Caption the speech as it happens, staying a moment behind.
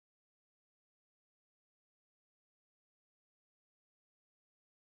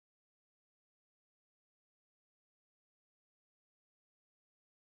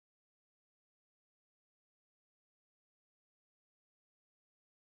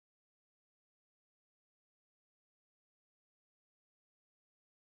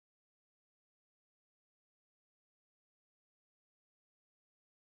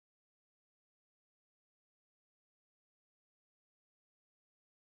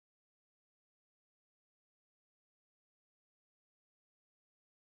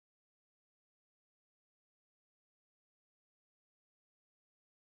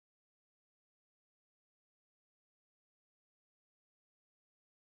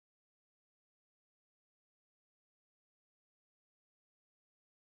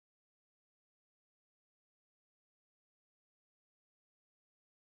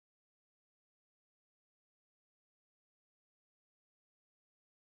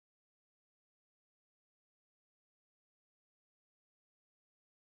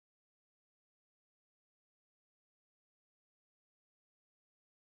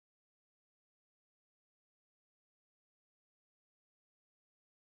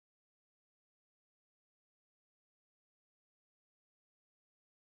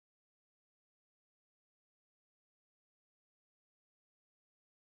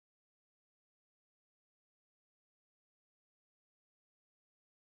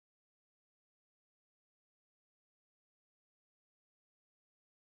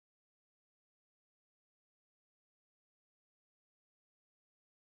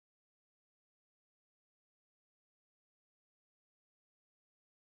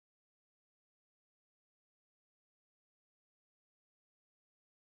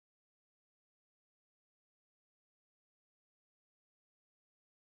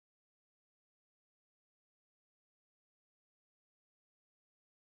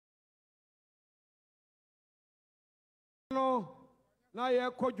no na ye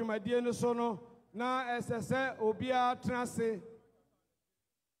kodwumadie no so no na esese obia trase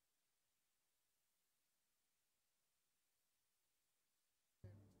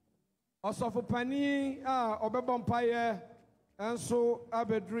Osofo pani a obebo mpaye enso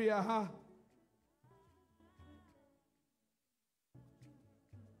abedru ya ha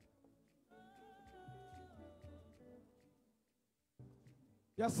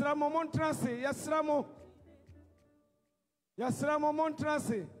Yasramo montrase Yasramo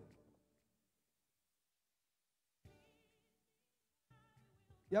montrase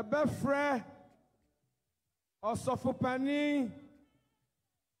Ya befre Osofo pani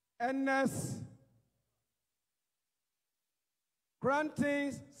NS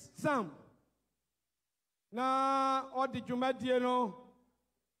granting some na odi dwumadie no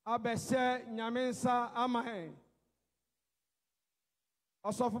abese nyamensa amahen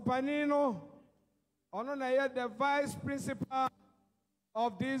Osofopani no ono na ye the vice principal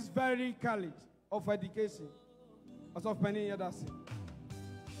of this very college of education Osofopani yadasi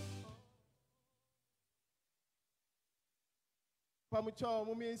Pamucho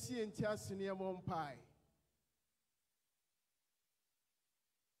mumiensi entiasi ni mompai.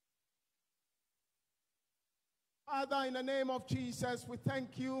 Father, in the name of Jesus, we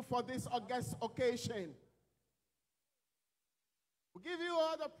thank you for this august occasion. We give you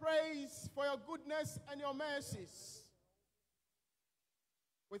all the praise for your goodness and your mercies.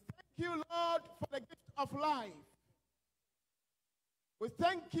 We thank you, Lord, for the gift of life. We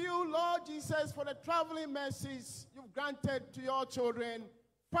thank you, Lord Jesus, for the traveling mercies you've granted to your children,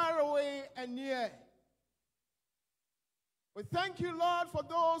 far away and near. We thank you, Lord, for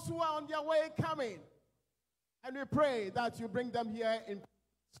those who are on their way coming. And we pray that you bring them here in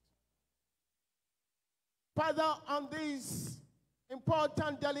peace. Father, on this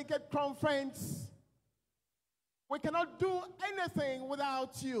important delegate conference, we cannot do anything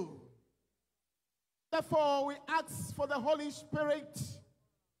without you. Therefore, we ask for the Holy Spirit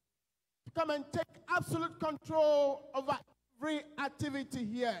to come and take absolute control over every activity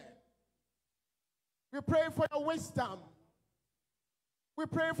here. We pray for your wisdom. We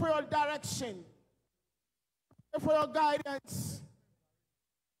pray for your direction. We pray for your guidance.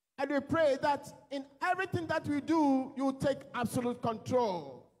 And we pray that in everything that we do, you take absolute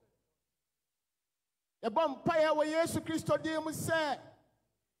control. Yebompaya wa Yesu Kristo di mu se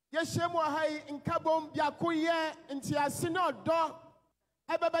Yeshemu ahai nkabom biakoye nti asino do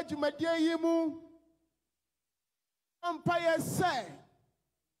ebeba dwumadie yi mu Yebompaya se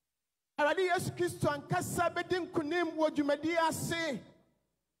Awurade Yesu Kristo ankasa bedi nkunim wo dwumadie ase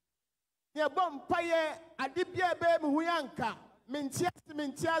Yebompaya ade bia be mu hu yanka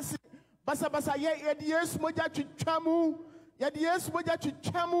mentiase basa ye de Yesu moja twitwamu ye de Yesu moja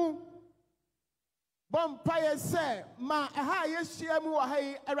twitwamu Bompire say, ma aha yesiamu wa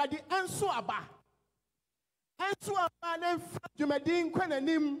hai eradi enso aba ne dwumadin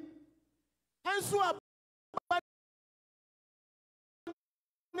kwananim enso aba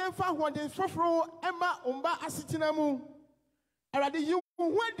ne fa hoden foforo ema umba asitina mu eradi you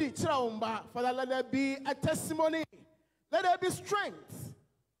wedi kira umba for let there be a testimony, let there be strength,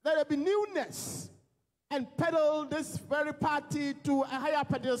 let there be newness, and pedal this very party to a higher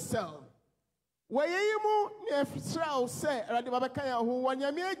pedestal. Wayimu nefsrao se radi babakaya hu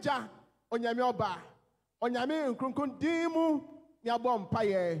wanyame aja onyame oba onyame nkrunkun dimu nyabɔ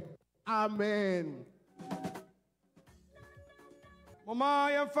mpaye amen. Mama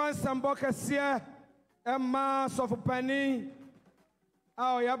yɛmfa nsɛmbɔ kɛseɛ ɛma sɔfopani a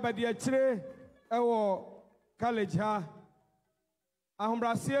ɔyɛ abadi akyire ɛwɔ college ha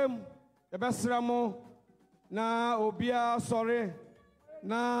ahombraseɛm yɛbɛsrɛ mo na obia sɔre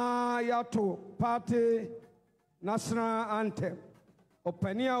na yato party national anthem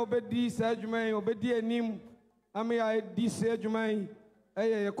opani a obedi sa adwuman obedi anim am ya di sa adwuman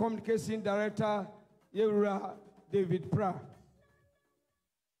eye communication director Yewura David Pra.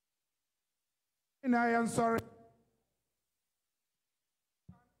 And I am sorry.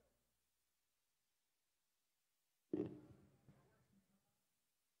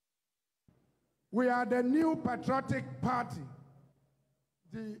 We are the new patriotic party.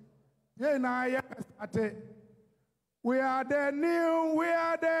 We are the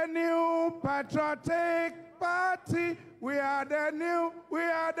new patriotic party. We are the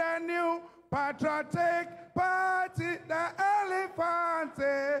new patriotic party. The elephant,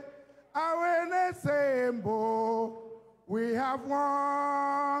 our symbol. We have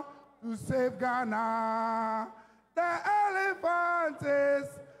won to save Ghana. The elephant is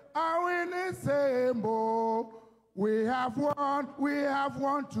our winning symbol. We have won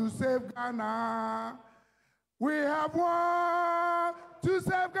to save Ghana. We have won to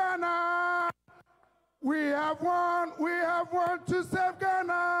save Ghana. We have won to save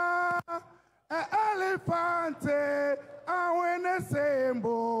Ghana. Elephante, and win the same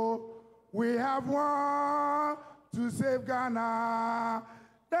bow. We have won to save Ghana.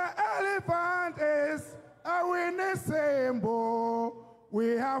 The elephant is a winning symbol. We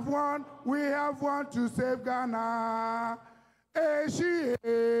have won to save Ghana.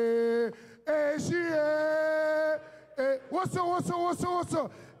 What's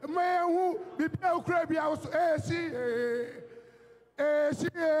man who be pale crabby house?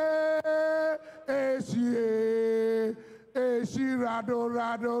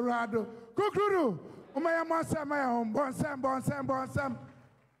 Rado. Kukuru. My monster, my home, bonsam.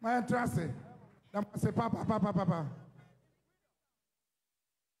 My entrance. Say, Papa.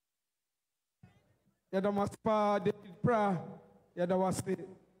 Yadamaspa David Pra, Yadawasti.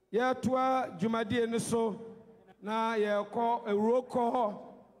 Yatua Jumadi and so now you call a roll call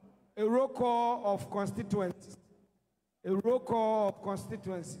of constituencies. A roll call of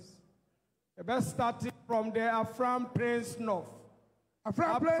constituencies. The best starting from the Afram Prince North.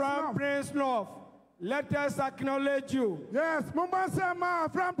 Afram Prince North. Let us acknowledge you. Yes, Mumbasema,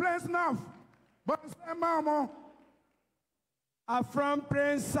 Afram Prince North. Bansema, Afram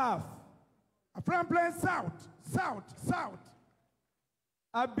Prince South. Afram Prince South.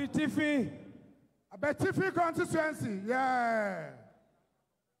 Abitifi constituency, yeah.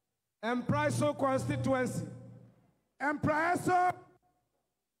 Empriso constituency. Empriso.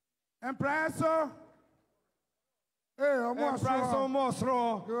 Empriso Good.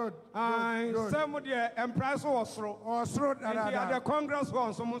 Some of the Empriso was the Congress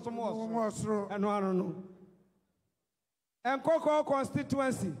was and I don't know. Nkoko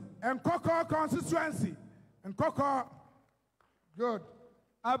constituency. Good.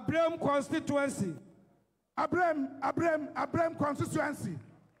 Abrem constituency. Abrem constituency.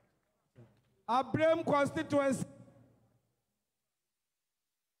 Abrem constituency.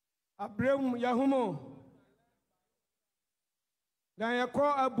 Abrem Yahumo. Then you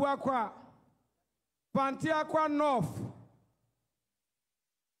call Abuakwa. Pantiakwa North.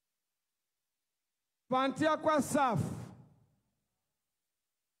 Pantiakwa South.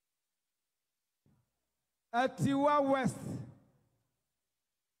 Atiwa West.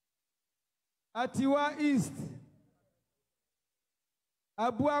 Atiwa East.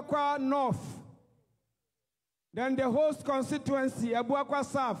 Abuakwa North. Then the host constituency, Abuakwa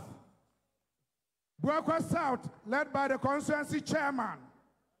South. Abuakwa South, led by the constituency chairman.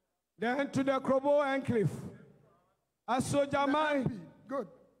 Then to the Krobo Enclave. Asojaman. Good.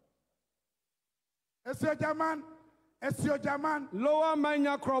 Esiojaman. Lower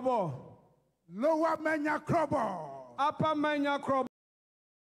Manya Krobo. Lower Menya Krobo. Upper Manya Krobo.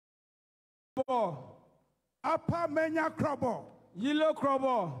 Upper Menya Krobo. Yilo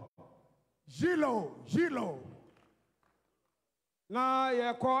Krobo. Gilo. Now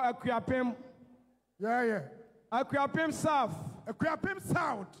you call Akuapem. Yeah. Akuapem South.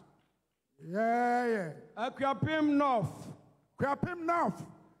 Yeah. Akuapem North.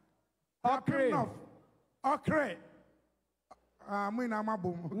 Okre.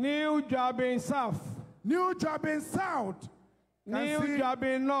 New Jabin South. New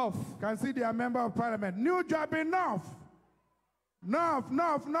Jabin North. Can see their member of parliament. New Jabin North.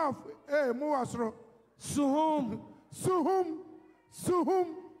 Hey, Muasro. Suhum.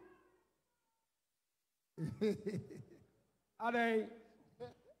 Are they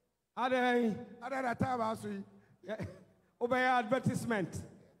obey advertisement?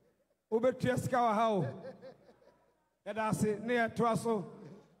 Obey Treskawa how? That's it. Near to us.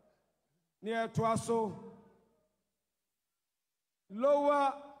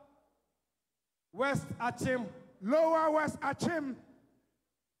 Lower West Achim.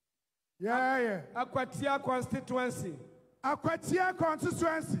 Yeah. Akwatia constituency.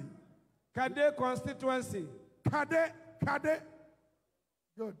 Kade constituency. Kade.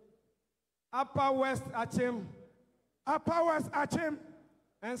 Good. Upper West Achim.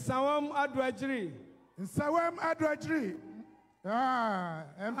 And Sawam Adwajiri.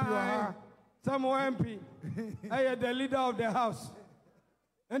 MP. Some MP. I am the leader of the house.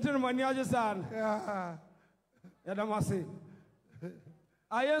 Enter Maniajasan. Yeah. Yadamasi.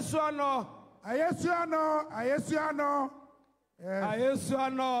 Ayesuano.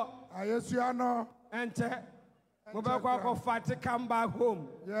 Enter. Mubakwa fight come back home.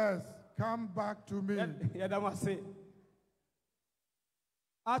 Yes, come back to me. Yadamasi.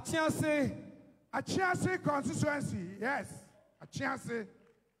 Achiase constituency. Yes. Achiase.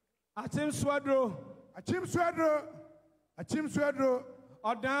 Achim Swedro.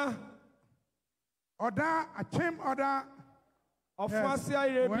 Odan. Oda Achim Oda Ofuasia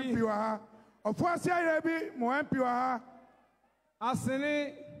Irebi Ofuasia Irebi mo MP wa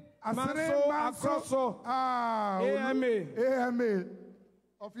Asene Manso Akroso AMA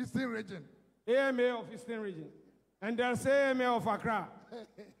of Eastern Region. AMA of Eastern Region. And there's AMA of Accra.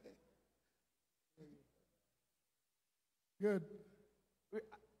 Good.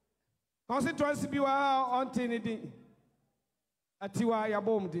 Constituency biwa on Tinidi. Atiwa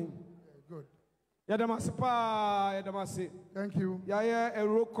Yabomdi. Good. Yadamasi. Thank you. Yaya a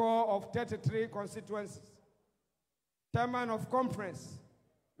roll call of 33 constituencies. Chairman of conference.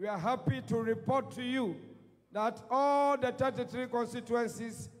 We are happy to report to you that all the 33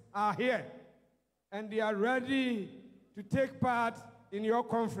 constituencies are here and they are ready to take part in your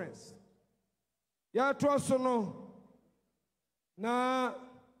conference. Ya trosono na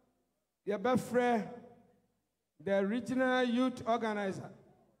ya befre the regional youth organizer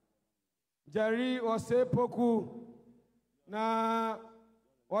Jerry Osepoku na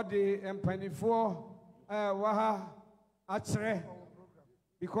wadi empanifo waha achre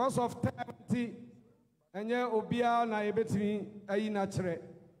because of time enye obia na ebetimi ayi na chre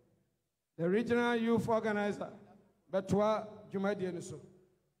the regional youth organizer betwa jumadi eniso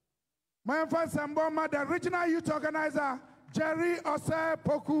my first Samboma, the regional youth organizer Jerry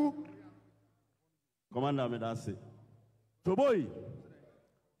Osepoku. Commander Medase. Choboy.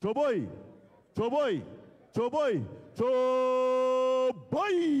 Choboy. Choboy. Choboy.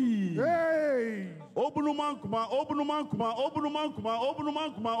 Choboy. Hey. Obunumankuma. Obunumankuma. Obunumankuma.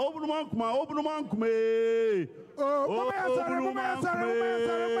 Obunumankuma. Obunumankuma. Obunumankuma.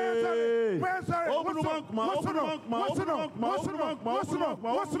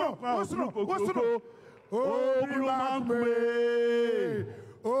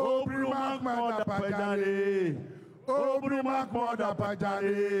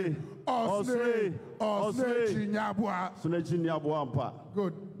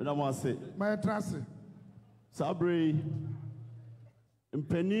 Good. My trust. Sabri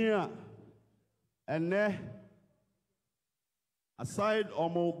Impenia and aside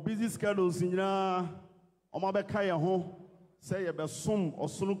omo busy schedules in omo bekaya ho say ye be som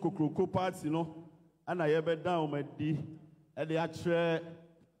osunu kokroko party no ana ye be down my di e de atre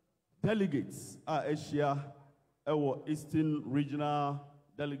delegates Asia ewo Eastern Regional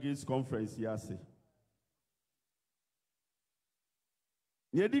Delegates Conference yase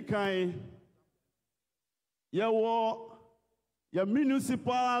yedi kan ye wo your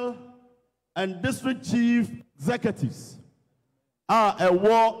municipal and district chief executives are a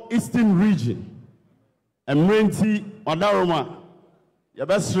war Eastern region. And Mrenti Odaroma,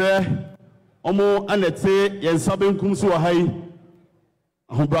 Yabesre, Omo Anete, Yensabin Kumsu Ahai,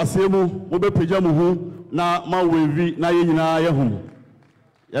 Humbrasemu, Ube Pijamuhu, na Mawevi, na Yina Yahum.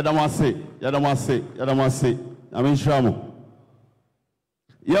 Yadamase, I mean Shamu.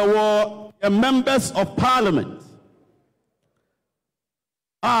 Yawo, members of parliament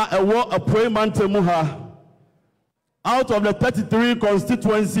are a war a Mante Muha. Out of the 33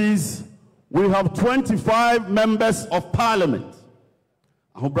 constituencies, we have 25 members of parliament.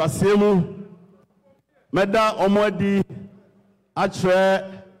 Ahubrasemu, Meda Omodi,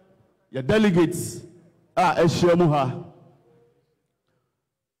 Atre, your delegates are Eshemuha.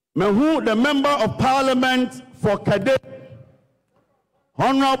 Mehu, the member of parliament for Kyebi,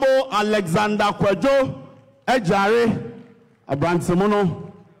 Honorable Alexander Kwejo Ejare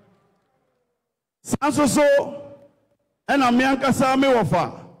Abrantemono. Sansoso. And Amianka Sami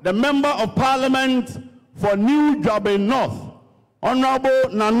Wafa, the member of parliament for New Kyebi North, Honorable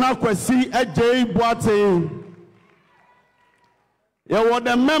Nana Kwesi Ejay Boate. You were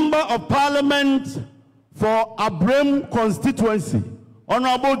the member of parliament for Abrem constituency,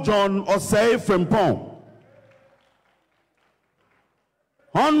 Honorable John Osei Frempong.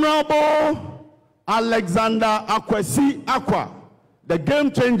 Honorable Alexander Akwesi Akwa, the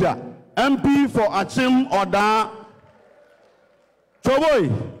game changer, MP for Achim Oda. Choboy,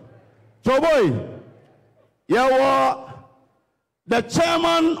 Yawa, the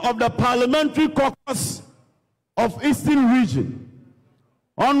chairman of the parliamentary caucus of Eastern Region,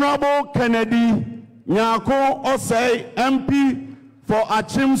 Honorable Kennedy Nyako Osei, MP for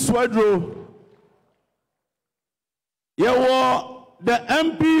Achim Swedro. Yawa, the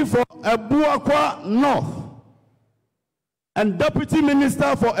MP for Ebuakwa North and Deputy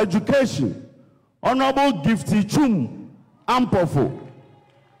Minister for Education, Honorable Gifty Chum Ampofo.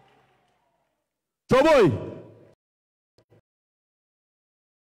 Choboy,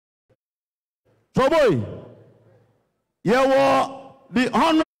 Yawa, the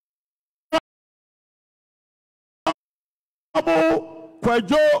Honorable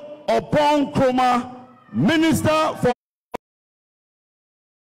Kwejo Opon Kroma, Minister for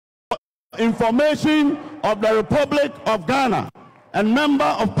Information of the Republic of Ghana and Member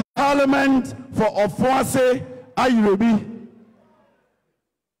of Parliament for Ofuase Ayubi.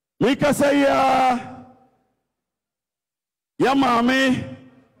 Mika say ya mami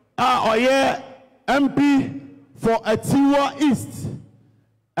oye MP for Atiwa East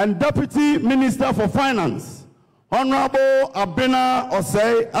and Deputy Minister for Finance, Honorable Abena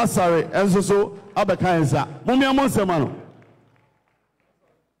Osei Asare Ensoso Abekansa. Mumia Monsemano.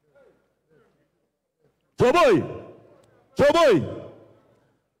 Choboy,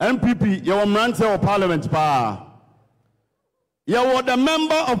 NPP, you are Mrante of Parliament pa. You are the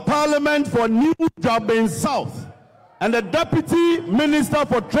Member of Parliament for New Jabin South and the Deputy Minister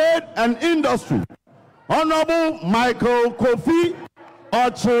for Trade and Industry, Honorable Michael Kofi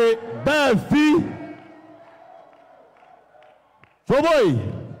Oche Befi.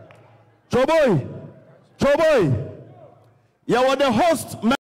 Choboy, you are the host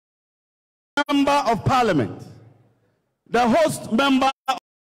member of Parliament, the host member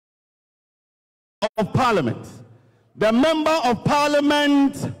of Parliament, the Member of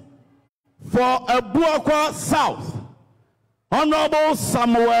Parliament for Abuakwa South, Honorable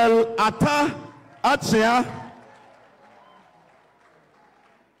Samuel Atta Achia.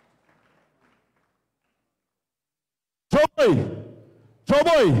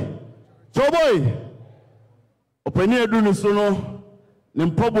 Choboy, Openi Eduni Sono,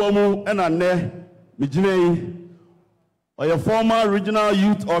 Nimpobomu Enane, Mijinei, or your former regional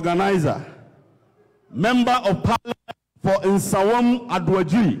youth organizer, Member of Parliament for Nsawam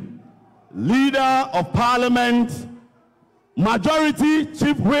Adwaji, Leader of Parliament, Majority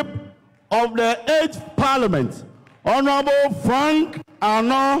Chief Whip of the 8th Parliament, Honorable Frank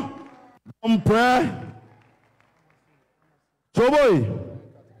Arno Dompre. Choboy,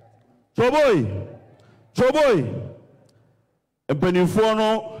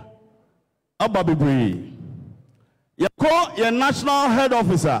 Benifono Ababibri. You call your national head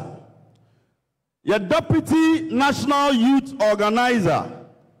officer, your deputy national youth organizer,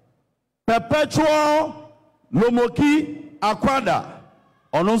 Perpetual Lomoki Akwada,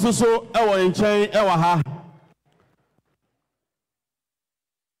 Onososo Ewa Inchen Ewa Ha.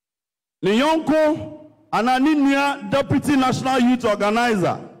 Niyonko Ananinia deputy national youth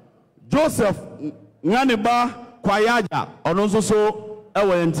organizer, Joseph Nganiba Kwayaja, Onososo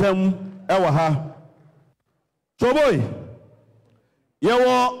Ewa Intem Ewa Ha. Choboy, you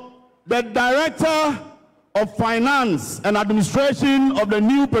were the Director of Finance and Administration of the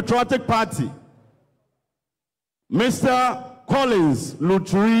New Patriotic Party, Mr. Collins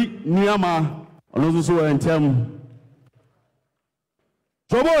Luturi Niama, Onososo Ewa Intem.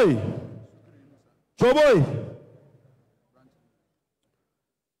 Choboy,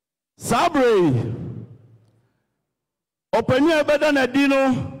 Sabre, Openia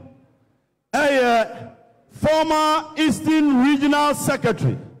Bedanedino, former Eastern Regional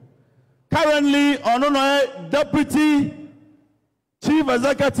Secretary, currently Honorary Deputy Chief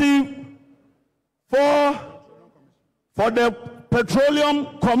Executive for the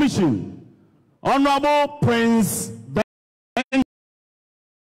Petroleum Commission, Honorable Prince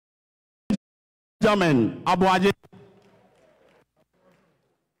Benjamin Abuaje.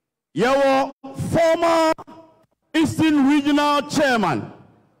 Your former Eastern Regional Chairman,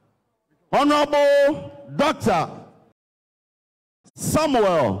 Honorable Dr.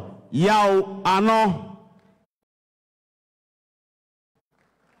 Samuel Yao Ano.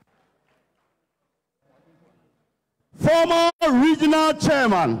 Former Regional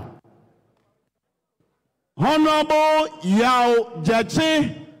Chairman, Honorable Yao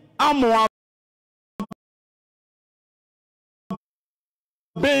Jeche Amwa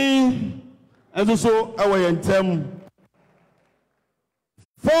Bain, and also our intem.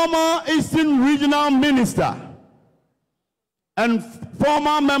 Former Eastern Regional Minister and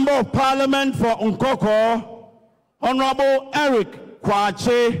former Member of Parliament for Nkoko, Honorable Eric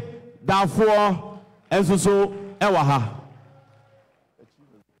Kwache Dafour, and also Ewaha.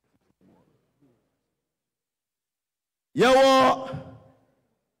 Yawo,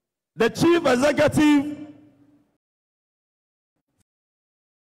 the Chief Executive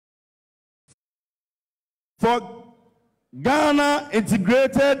for Ghana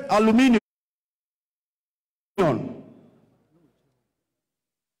Integrated Aluminium.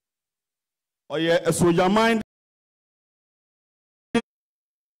 Oh yeah, so your mind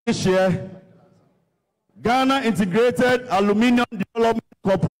share Ghana Integrated Aluminium Development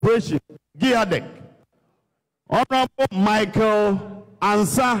Corporation, GIADEC. Honorable Michael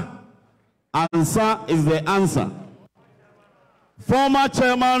Ansa. Ansa is the answer. former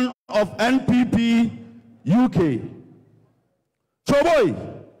chairman of NPP UK. Choboy,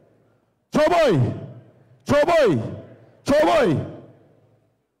 Choboy, Choboy, Choboy.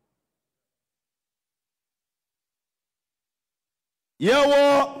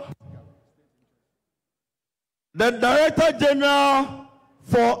 Yewo, the Director General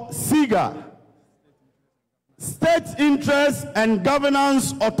for SIGA, State Interest and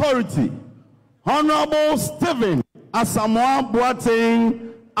Governance Authority, Honorable Stephen Asamoah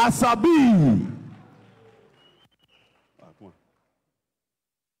Boateng Asabi.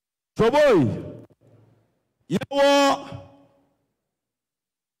 Choboy, Yewo,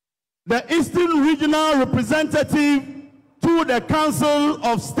 the Eastern Regional Representative to the Council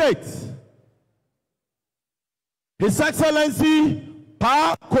of State, His Excellency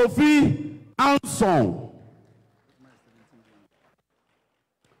Pa Kofi Ansong.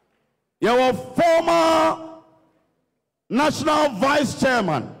 Your former National Vice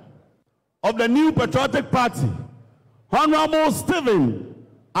Chairman of the New Patriotic Party, Honorable Stephen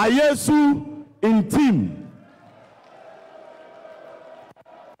Ayesu Intim.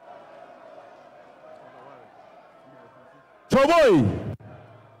 Choboy,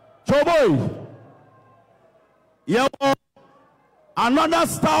 Choboy, another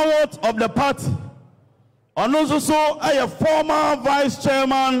stalwart of the party, and also a former vice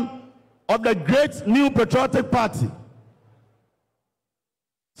chairman of the great New Patriotic Party.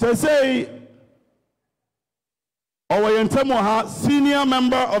 Say, Owayentemoha, senior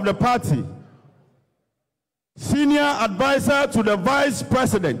member of the party, senior advisor to the vice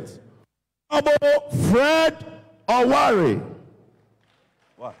president, Fred Owari.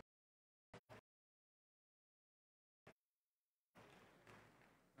 What?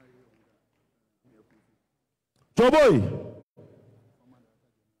 Choboy.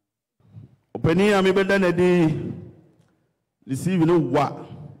 Openi ami beda na di receive no wa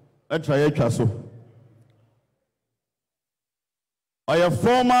try atwa so. A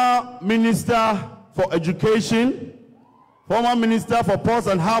former minister for education, former minister for ports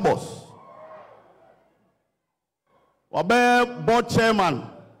and harbors, Wabe board chairman,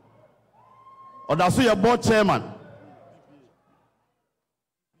 or that's your board chairman.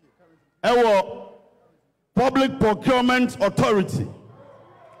 Ewo Public Procurement Authority,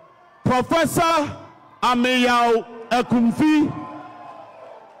 Professor Ameyao Ekumfi.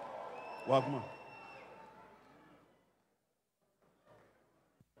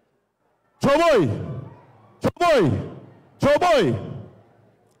 Choboy, Choboy, Choboy.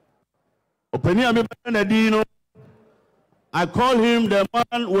 Openi ami benedino. I call him the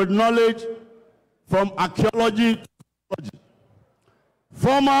man with knowledge from archaeology to technology.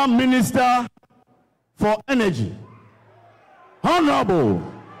 Former Minister for Energy, Honorable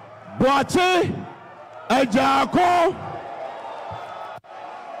Boache Ejako.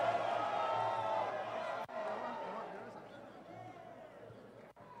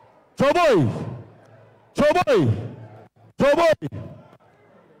 Choboy, Choboy, Choboy.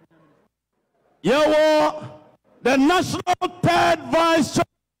 Yewo, the national third vice chair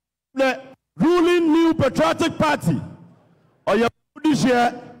of the ruling New Patriotic Party, or your this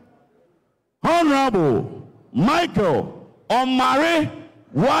year, Honorable Michael Omare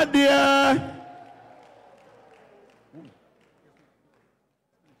Wadia.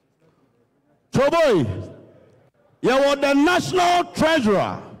 Choboy, you were the national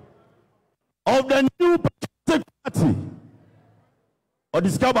treasurer of the New Patriotic Party, or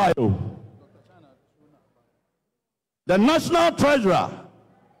Discabayo. The national treasurer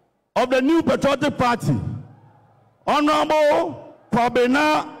of the New Patriotic Party, Honorable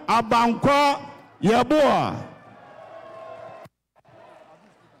Kwabena Abankwa Yeboah.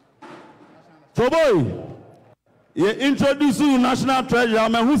 Choboy, you introduce you national treasurer,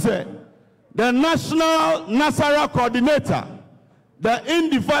 who said the national Nasara coordinator, the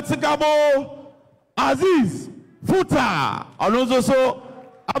indefatigable Aziz Futa, and also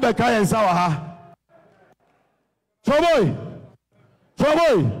Abeka and Sawaha. Choboy,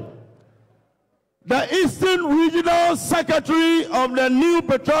 Choboy, the Eastern Regional Secretary of the New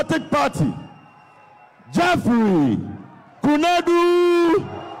Patriotic Party, Jeffrey Kunadu.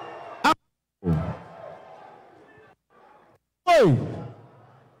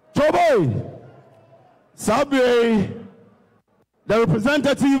 Choboy, Sabri, the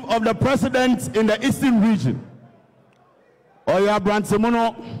representative of the president in the Eastern region, Oya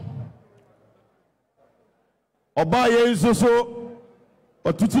Brantsemono, Obaye Soso,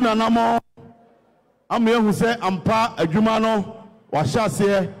 Otutuna Namo, Amye Huse Ampa Adjumano,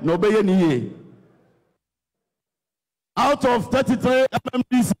 Washase, Nobeye Niye. Out of 33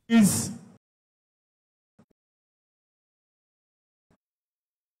 MMDCs,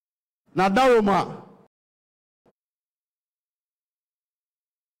 na daroma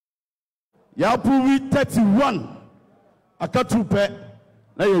ya approve 31 akatupe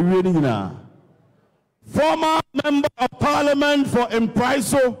na ye wie ni nyina. Former member of parliament for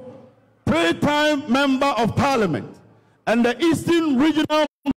Impriso, 3-time member of parliament, and the Eastern Regional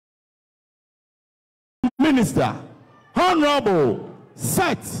Minister, Honorable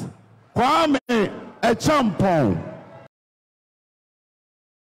Seth Kwame Echampong.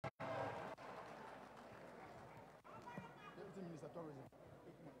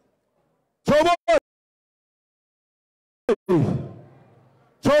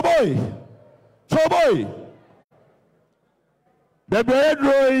 Choboy, the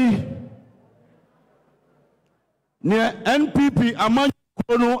Bedroy near NPP among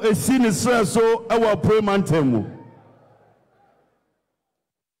Kono a senior so our premantemu.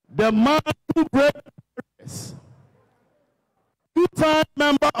 The man who breaks 2-time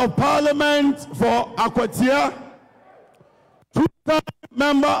member of parliament for Akwatia, 2-time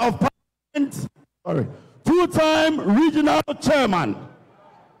member of parliament, 2-time regional chairman,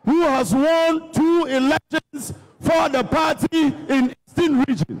 who has won 2 elections for the party in Eastern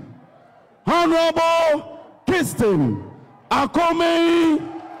Region, Honorable Kirsten Akome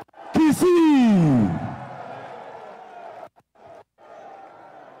Kisi.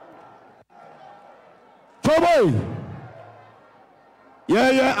 Choboy,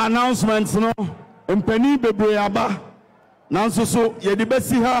 yeah, announcements no. Mpeni bebre aba. Nanso so ye di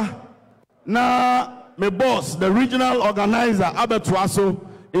besi ha na me boss, the regional organizer Abetuaso,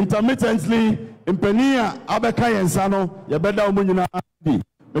 intermittently mpeni a abeka yensa no ye beda omo nyina bi.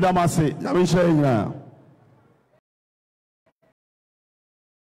 Madam ase, ya me share nyina.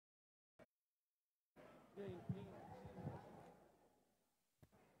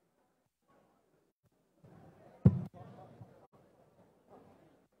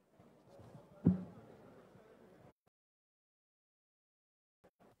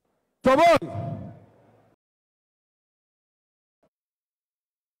 Choboy.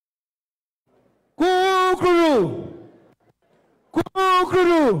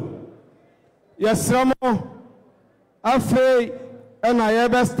 Kukuru. Yes, Ramo. Afe ena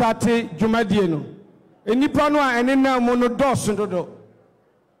yebe starte jumadie no. Enipa no a ene na mo no doso dodo.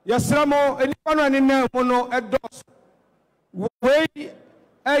 Yes, Ramo. Enipa no ene na mo no edos. We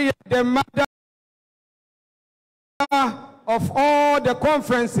the mother of all the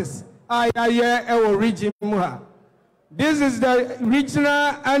conferences our region. This is the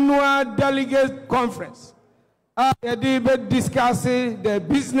regional annual delegate conference. They discussing the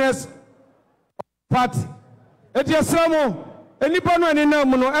business party. Etiasamo, anybody any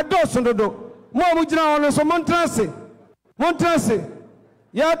name no adoso dodo. Mo mujina ono so Montrance.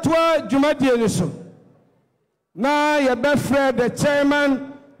 Ya twa Jumadie ni so. Na ye befre the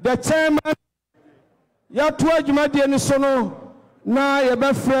chairman. Ya twa Jumadie ni so no. Na ye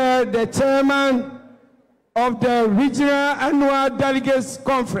befre the chairman of the regional annual delegates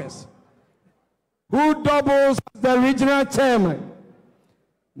conference, who doubles as the regional chairman.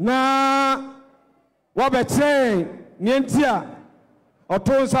 Na wabetse nientia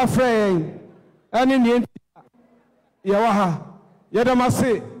otonsa frey ani nientia yawaha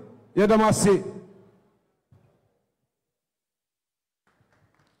yedamase.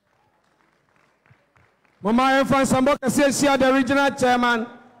 Mama Enfansamboka says here the regional chairman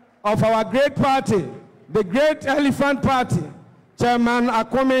of our great party, the Great Elephant Party, Chairman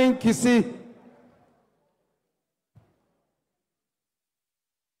Akome Kisi.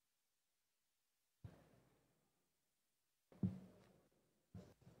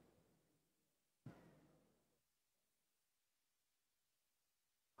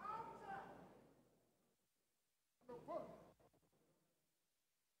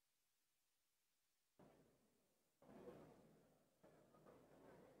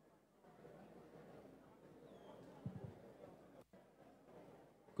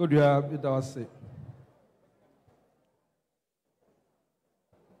 Good job, it was it.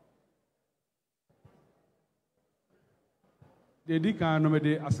 The Dikan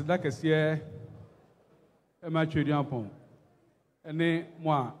nomade Asadaka here, a match with Yampon. And then,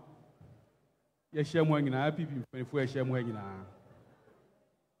 moi, Yasham Wangina, people, 24 Yasham Wangina.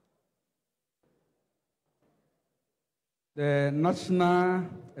 The national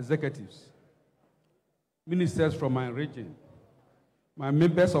executives, ministers from my region, my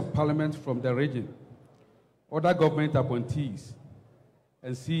members of parliament from the region, other government appointees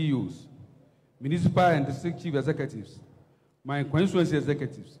and CEOs, municipal and district chief executives, my constituency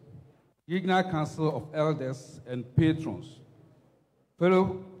executives, regional council of elders and patrons,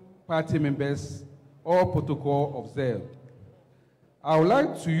 fellow party members, all protocol observed. I would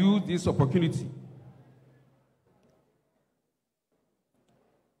like to use this opportunity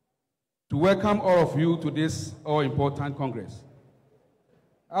to welcome all of you to this all-important Congress.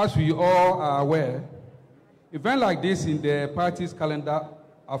 As we all are aware, events like this in the party's calendar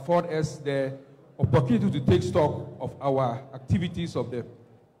afford us the opportunity to take stock of our activities of the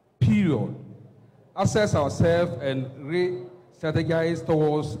period, assess ourselves, and re-strategize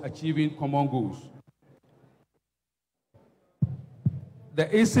towards achieving common goals.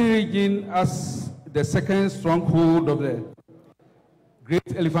 The Eastern region, as the second stronghold of the Great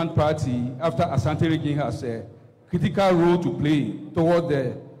Elephant Party, after Asante region, has a critical role to play toward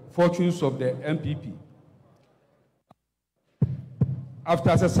the fortunes of the NPP.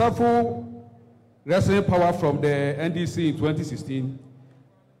 After successful wrestling power from the NDC in 2016,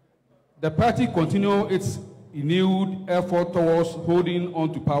 the party continued its renewed effort towards holding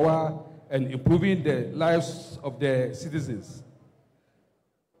on to power and improving the lives of the citizens.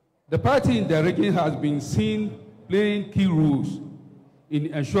 The party in the region has been seen playing key roles in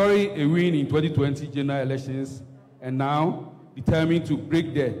ensuring a win in 2020 general elections, and now determined to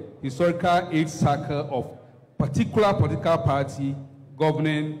break the historical 8 cycle of particular political party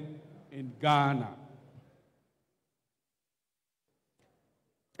governing in Ghana.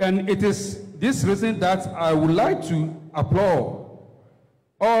 And it is this reason that I would like to applaud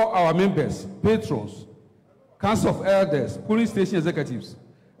all our members, patrons, council of elders, polling station executives,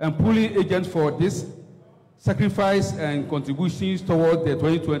 and polling agents for this sacrifice and contributions toward the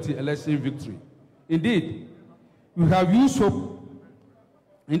 2020 election victory. Indeed, we have used hope.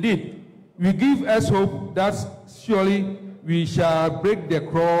 Indeed, we give us hope that surely we shall break the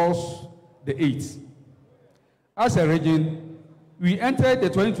cross the 8th. As a region, we entered the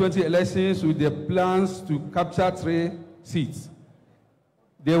 2020 elections with the plans to capture 3 seats.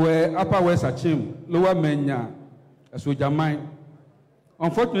 They were Upper West Achim, Lower Menya, and Sojamai.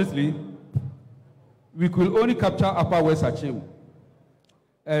 Unfortunately, we could only capture Upper West Achim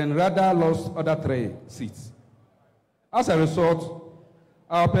and rather lost other 3 seats. As a result,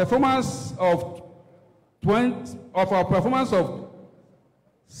 our performance of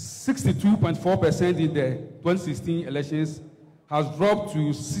 62.4% in the 2016 elections has dropped to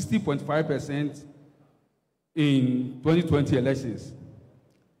 60.5% in 2020 elections.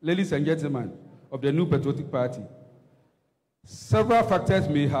 Ladies and gentlemen of the New Patriotic Party, several factors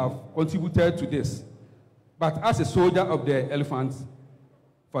may have contributed to this, but as a soldier of the elephant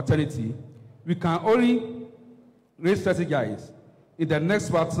fraternity, we can only re-strategize in the next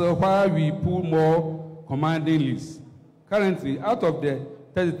battle while we pull more commanding leads. Currently, out of the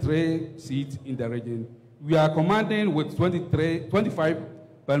 33 seats in the region, we are commanding with 25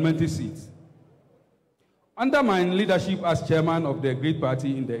 parliamentary seats. Under my leadership as chairman of the Great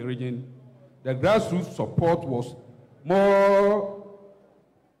Party in the region, the grassroots support was more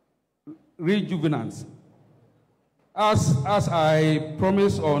rejuvenant. As I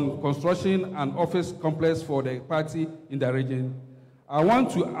promised on construction and office complex for the party in the region, I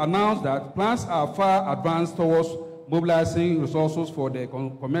want to announce that plans are far advanced towards mobilizing resources for the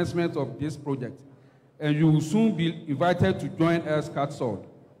commencement of this project, and you will soon be invited to join us at Sword.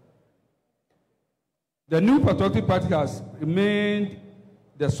 The New Patriotic Party has remained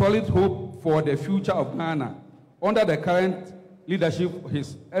the solid hope for the future of Ghana under the current leadership of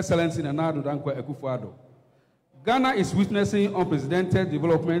His Excellency Nana Addo Dankwa Akufo-Addo. Ghana is witnessing unprecedented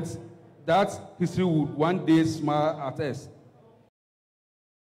developments that history would one day smile at us.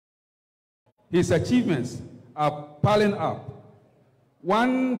 His achievements are piling up.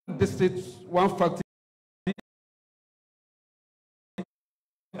 One district, one factory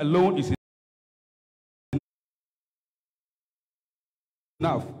alone is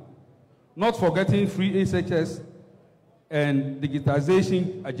enough. Not forgetting free SHS and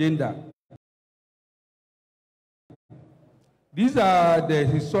digitization agenda. These are the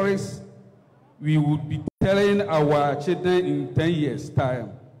histories we would be telling our children in 10 years'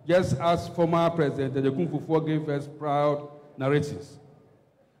 time, just as former President Ejekun Fufuo gave us proud narratives.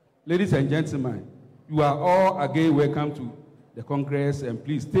 Ladies and gentlemen, you are all again welcome to the Congress, and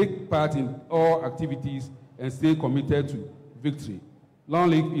please take part in all activities and stay committed to victory. Long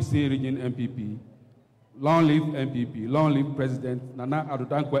live Eastern Region NPP. Long live NPP. Long live President Nana Addo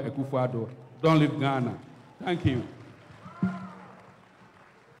Dankwa Akufo-Addo. Long live Ghana. Thank you.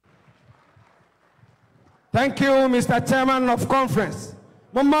 Thank you, Mr. Chairman of Conference.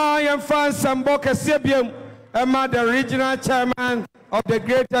 Mama Yemfan Samboke Sebium, Emma, the regional chairman of the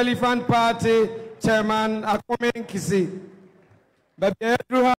Great Elephant Party, Chairman Akumen Kisi.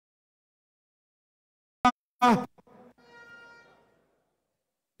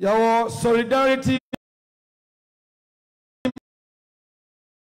 Your solidarity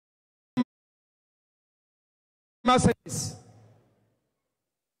messages.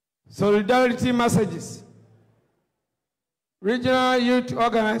 Solidarity messages. Regional Youth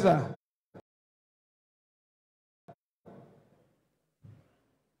Organizer.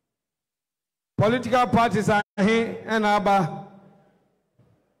 Political parties are here and Abba.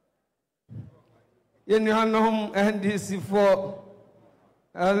 Yenhanum NDC for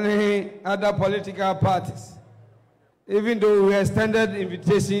any other political parties. Even though we extended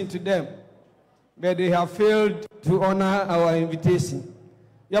invitation to them, but they have failed to honor our invitation.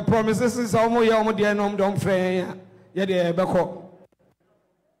 Your promises is almost your dear nom don't friend. Yet they beko.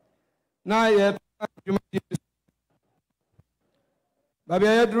 Now yet Baby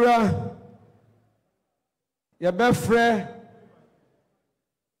Edra, your best friend,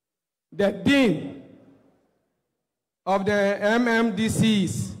 the dean of the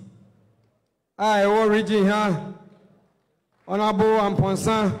MMDCs. I will region here, Honorable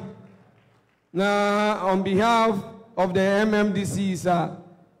Amponsan. Now, on behalf of the MMDCs,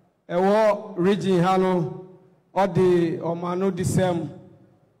 war region Hano, or the Omano Disem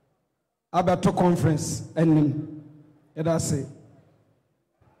Abato Conference, and that's it.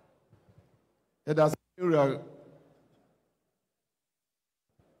 That's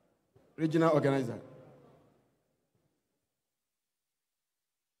regional organizer.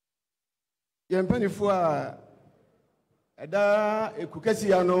 Yempani for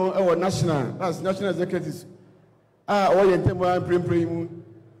Kukesi our national, that's national executives. All Yentemo Prim.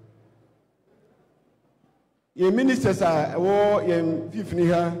 Your ministers are all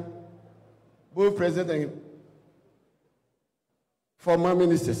Fifniha, both president and former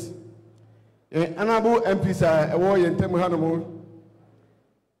ministers. Honorable MPs are all Yentemo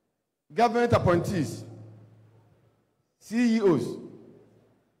government appointees, CEOs,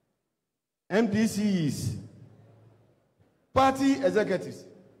 MDCs, party executives,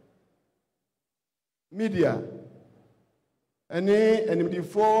 media, and the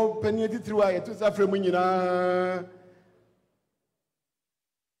four penny through I to suffer munina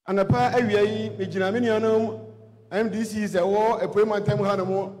and a pa away, Mijinaminianum, MDCs, a war, a payment time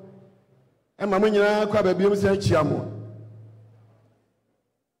hanamo, and Mamina Quababium and Chiamo.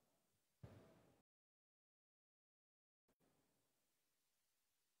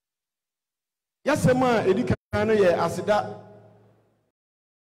 Yes, ma, Edicano, Asida.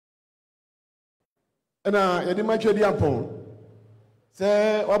 And I did my trade upon.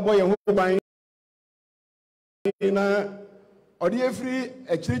 Say, what boy, who by in a or the free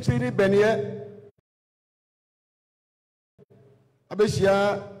a chili benia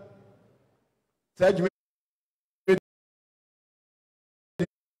Abesia said,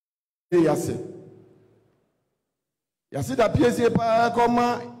 Yassi. Yassi, that PSA pa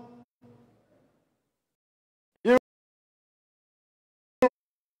comma.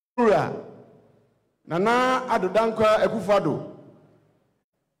 Nana Adodankwa Ekufado.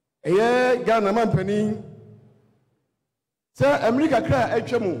 Eye Ghana man penny. Sir America cry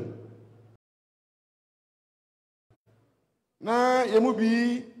HMO. Na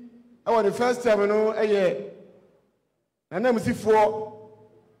yemubi our the first time no eye. Nana musi for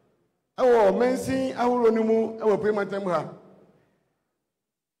our mensi ahuro nimu our payment time ha.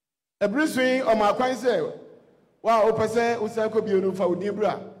 Every swing on my coin say, wow, opese usako bi onu fa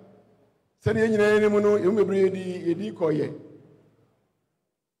odibra. Said the engineer, you may bring the decoy.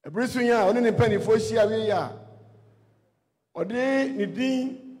 A bristle ya, only a penny for Shia, or they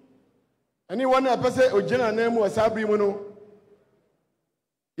need anyone a person or general name was Sabri Mono.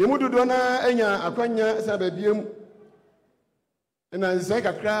 Yemudu Dona, Enya, Aquanya, Sababium, and I say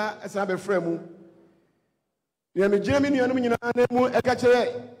a cry as I be fremu. You have a German, you know, a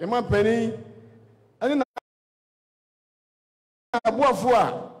catcher, a man penny, and a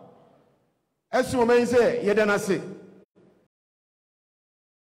bois. As you may say, you don't say.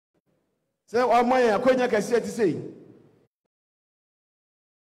 So, what my acquaintance can say to say?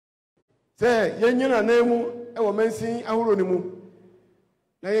 Say, you know, name, a woman sing, I will remove.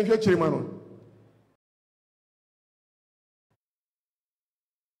 Now, you're Chimano.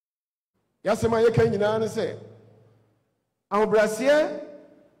 Yes, my can you say? I'm Brazil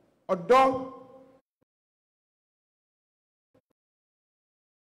or dog.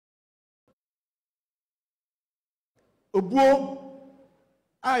 Obuo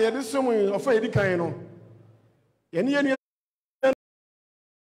a yɛde som ɔfa yɛdi kan no yɛne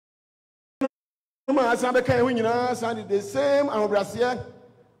ma asan bɛka yɛn ho nyinaa san the same ahobraseɛ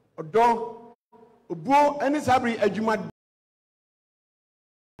ɔdɔ obuo ɛne saa bere adwuma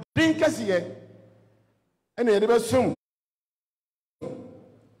den kɛseɛ ɛna yɛde bɛsom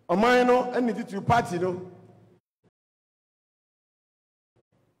ɔman no ɛne titiri party no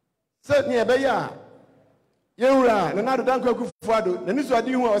sɛ ne yɛbɛyɛ a Yewura na nado danko akufuado na niso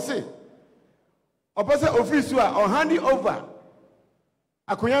adi hu a ose opese office a hand over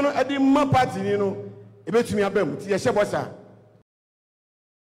akonya no adi ma party ni no ebetumi abam ti ye hyebo sa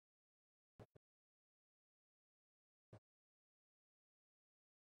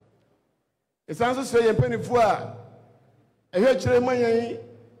esanso so ye mpanifu a ehwe kire manyan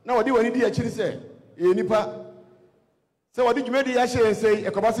na wodi wani di akiri se e nipa se wodi dwumedi ya hye ensei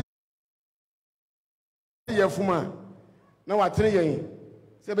ekobase ye fuma na watene yen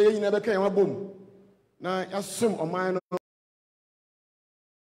se be yina be kan yan bom na yasom oman no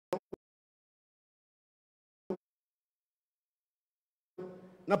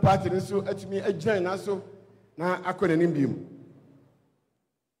na party ni so atumi agyan na so na akọ nanim biem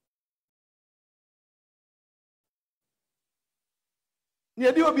ni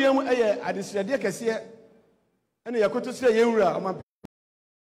edi obiam eye adesrade kese ene yakoto sire yewura oma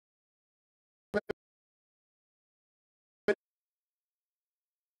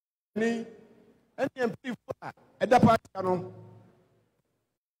ni ene MP fa eda party no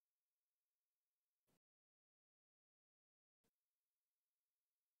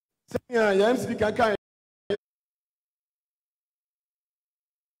senya ya MC kankan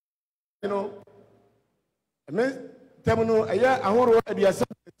you know temuno aya ahoro aduasa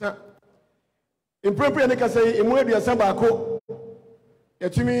impropria ne kasa emu aduasa baako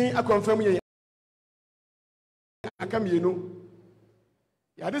yatumi akonfirm ye akamienu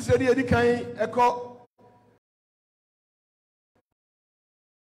ya de sedi edi kan eko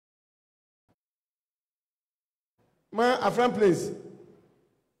ma afran place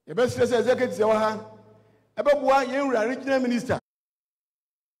ye be stress executive ye wa ha ebe boa ye nwura regional minister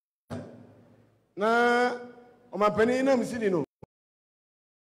na omapani na msidi no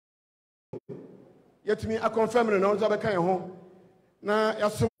yetumi akonfirm no nzo abeka ye ho na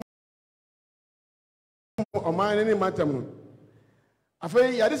yaso oman ni matam no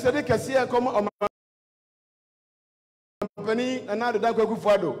afei yade sede kase e kom omapani na na da kwaku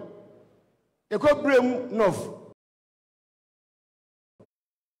fuado e ko brem north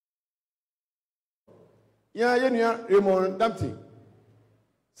ya yenua Raymond Damti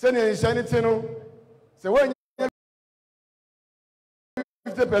sene nhyane no se wanya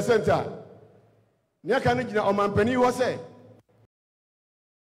 50% a nya ka no gina omampani wo se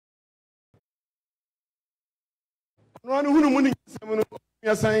no anu hunu mu ni sem no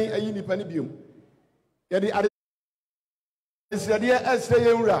ya san ayi nipa ni biom ya di adesrade esre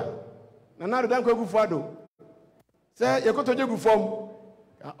yewura na na dan kwagu fuado se yekotoje gu fom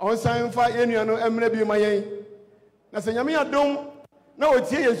on san fa yenua no emre bi ma yen na se nyame adom na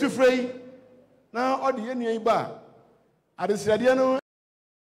otie yesu frei na odi yenua iba adesrade no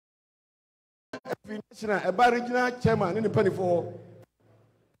national eba regional chairman ni panifo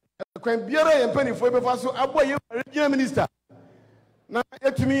kwan biara ye panifo be fa so abo ye regional minister na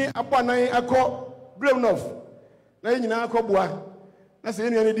etumi abo nan akọ Bremnof na nyina akọboa na se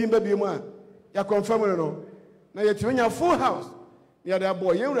yenua ne di mba bi mu a ya confirm no na yetumi nya full house ya da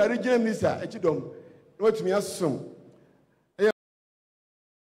abo ye regional minister ekidom na watumi asom e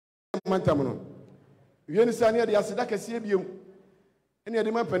mantam no wieni sa ne de aseda kase biem ene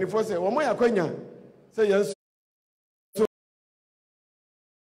de man panifo se wo mo yakwanya se yes for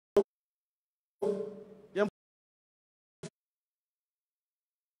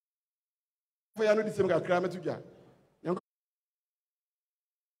ya no disem ga kra metugya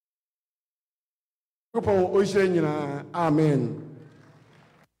kupon o hire nyina amen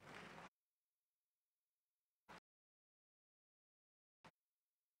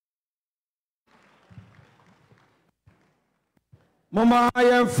Mama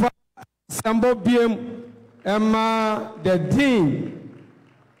yemfa sambo biem Emma, the dean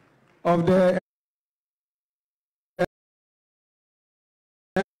of the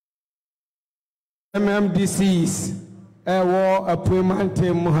MMDCs, war appointment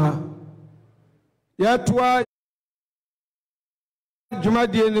muha. Yatwa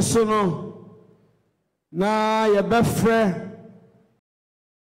Jumadi ni sono na yabefre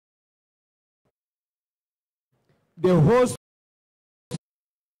the host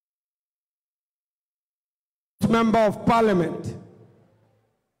member of parliament,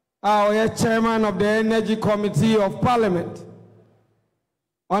 our chairman of the Energy Committee of Parliament,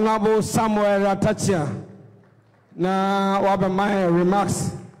 Honorable Samuel Ratachia, na wabe my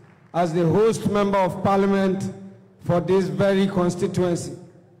remarks as the host member of parliament for this very constituency.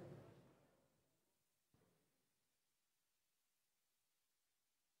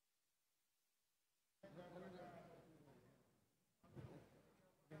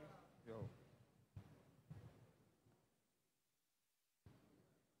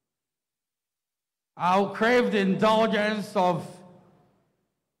 I'll crave the indulgence of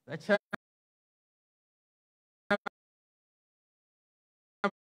the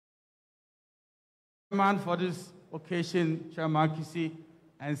chairman for this occasion, Chairman Kyebi,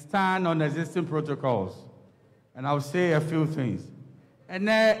 and stand on existing protocols. And I'll say a few things. And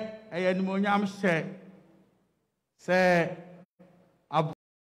then, I say,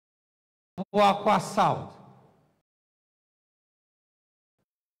 Abuakwa South.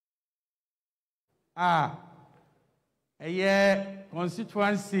 A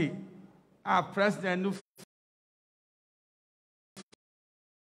constituency, President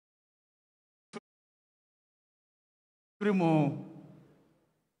Primo,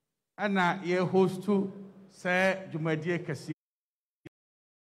 and ye host to say Jumadie Kasi.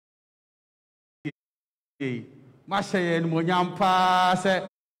 Mashe and Munyampa say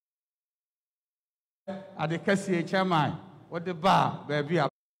at the Kasi chairman, what the bar, baby.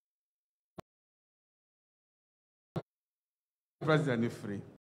 President is free.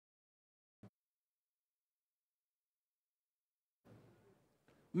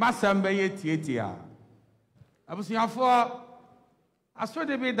 Masambe ye tietia. Abusiafo aso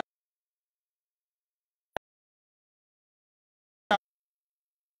de be da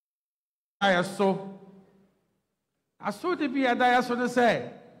so. Aso de be da so de say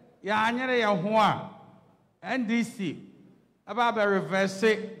ya anyere ye ho a NDC about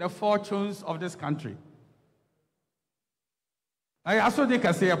reversing the fortunes of this country. I also think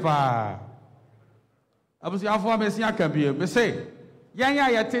I say pa. Abusiafo amesi akabie. Me say, yanya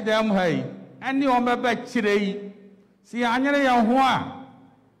yete dem hai. Ani o mebe chire yi. Si anyere ye ho a.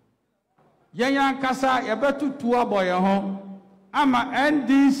 Yanya kasa ye betutu aboye ho. Ama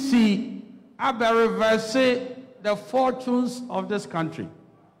NDC abe reverse the fortunes of this country.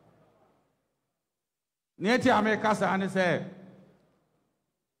 Nieti America sa ane say.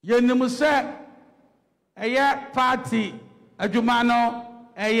 Ye nimu say eye party Ajumano,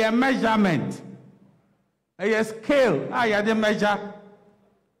 a measurement, a scale, I the measure.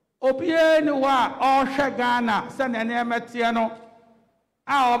 Obienu wa all Shagana, send an emetiano.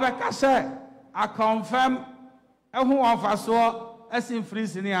 Our Becassa, I confirm a who of us saw as in free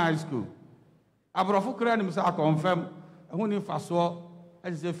senior high school. Abrofukran I confirm a who in Faso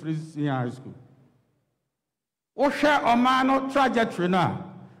as a free senior high school. Osha Omano trajectory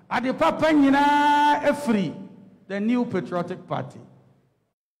now. At the Papa Nina a free. The New Patriotic Party.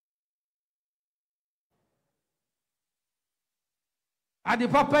 At the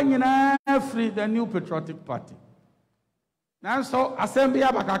Papa Nina free the New Patriotic Party. Now so Assembly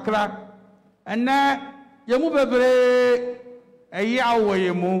Abakakra and now Yamu Bebre a yaw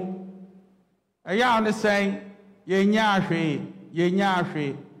yemu a yaw on the saying ye nyashi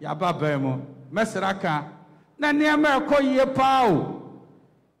yababemo Mesraka na near Merco ye pow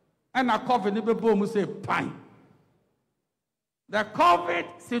and a coffee nibble boom say pine. The COVID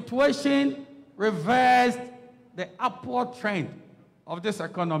situation reversed the upward trend of this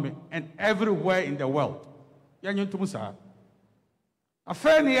economy and everywhere in the world. A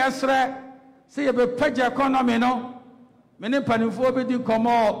fair yesre, see a page economy, no? Many panifo be come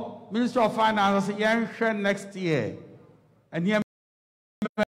out, Minister of Finance, next year. And here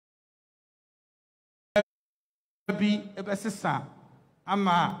be a besissa.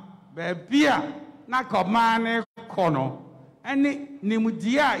 Ama, be a nakomane kono. Any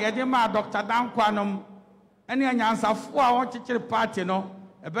Nimudia, Yadima, Dr. Dankwanum, any answer for one teacher party, no,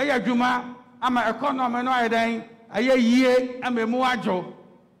 a Baya Juma, I'm an economy, no, a year, I'm a muajo.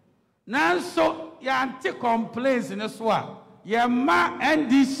 Now, so, ya anti complaints in a swa, ya ma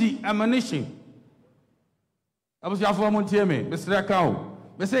NDC ammunition. I was your former teammate, Mr. Cow.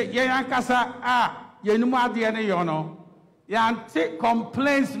 They say, ya Yankasa, Yenuma, the any yono, ya anti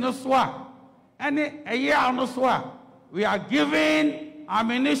complaints no swa, any a year on no swa. We are giving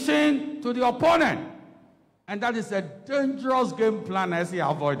ammunition to the opponent. And that is a dangerous game plan as he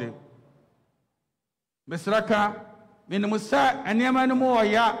avoided. Mr. Raka, Minimusa, and Yamanumo,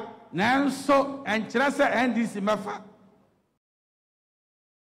 ya, Nanso, and Chirasa, and this Mafa.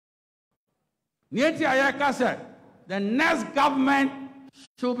 Nieti Ayaka said, the next government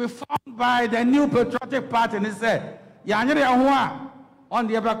should be formed by the New Patriotic Party. And he said, Yanere Ahua, on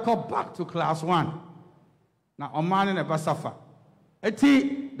the ever come back to class 1. Now, Oman and Basafa.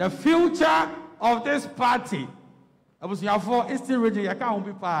 The future of this party, I was your for still ready. I can't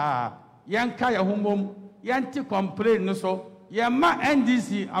be pa. Yanka Yahumum, Yanti complain no so. Yama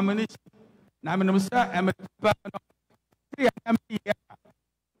NDC ammunition. Now, I'm a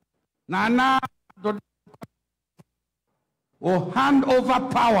Nana will hand over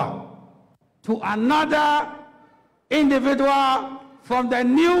power to another individual from the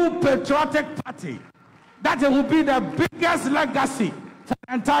New Patriotic Party. That will be the biggest legacy for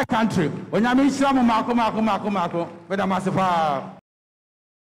the entire country. When you meet some Marco, with a massive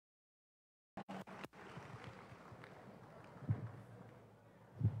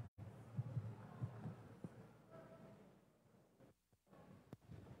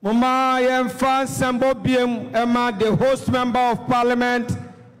Mama Yemfa Sembo Biem Emma, the host member of parliament,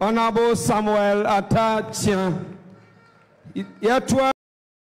 Honorable Samuel Atachia. Yetwa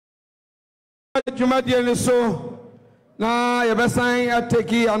Jumadi so now Yebesan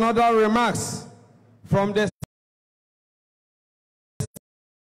take another remarks from the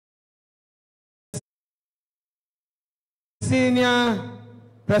senior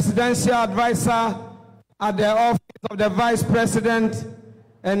presidential advisor at the office of the vice president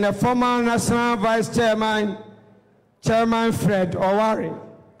and the former national vice chairman, Chairman Fred Owari.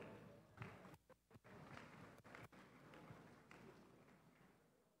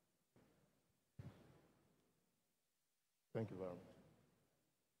 Thank you very much.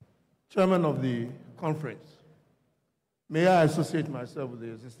 Chairman of the conference, may I associate myself with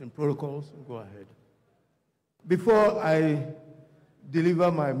the existing protocols and go ahead. Before I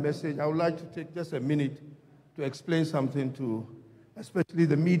deliver my message, I would like to take just a minute to explain something to especially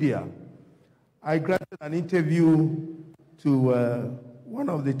the media. I granted an interview to one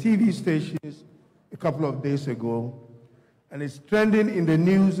of the TV stations a couple of days ago, and it's trending in the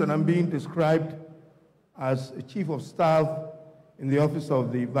news, and I'm being described as a chief of staff in the office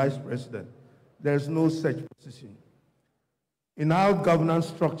of the vice president. There's no such position. In our governance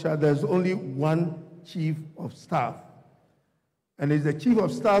structure, there's only one chief of staff, and it's the chief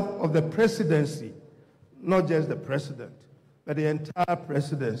of staff of the presidency, not just the president, but the entire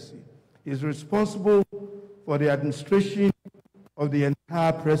presidency. He's responsible for the administration of the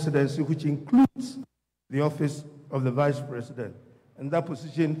entire presidency, which includes the office of the vice president. And that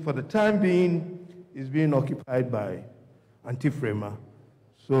position, for the time being, is being occupied by Auntie Frema.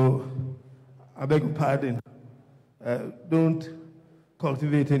 So I beg your pardon. Don't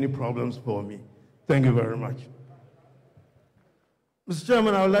cultivate any problems for me. Thank you very much. Mr.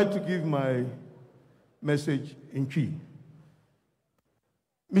 Chairman, I would like to give my message in Twi.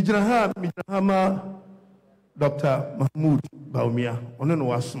 Mijnahama Dr. Mahmoud Baumia, Onen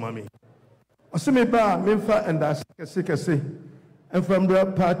Wasmami. Osime ba memfa and kese and from the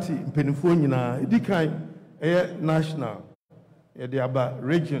party in Penifoniana, Edikai national, the Aba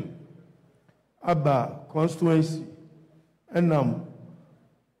region, Aba constituency, and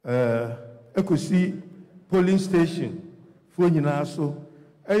Ekusi polling station, Fonina so,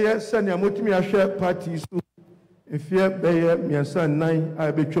 Sanya Motimia share parties. If you have my son, nine,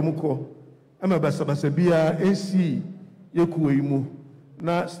 I be Chomuko. I'm a Basabasabia, NC, Yokuimu,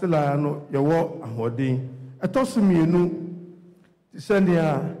 na Stellano, Yawa, and Hodin. I toss me, you know, to send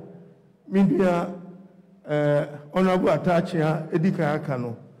ya, Mindia, Honorable Atachia, Edika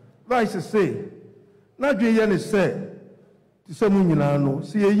Akano. Vice say, Nadrian is said to Samunano,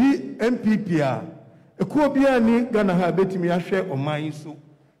 see ye NPP, a Kobiani, Gana Habeti me a share on my so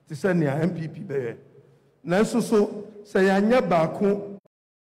to send ya NPP there. Nanso so say anya baako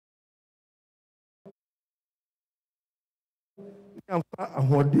yamfa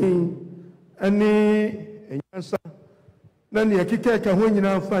ahoden ani enyansa na ne yakeka ka ho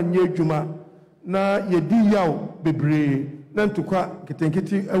nyina mfa nye adwuma na yedi yaw bebre na ntokwa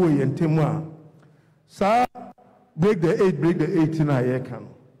ketenketi ewo yentemu a sa break the eight na ye kan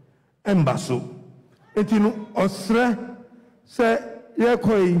emba so enti no osre se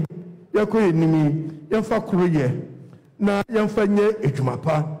yakoi nimi yamfa kuroye na yamfa nye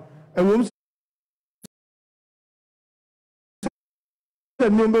edwumapa ewom se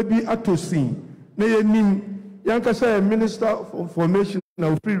nomba bi atosin na yenim yankasa minister of information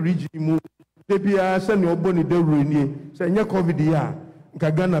na free region mu debia se ne oboni dawro nie se nye covid ya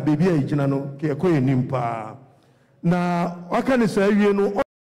nka Ghana baby a yigina no ke ekoye nimpa na waka ne sa wie no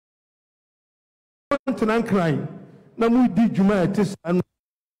ontenan kran na mu di dwuma etisa no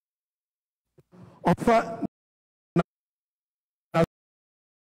ofa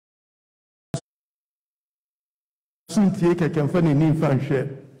suntie keke mfa ne ni mfa nhwe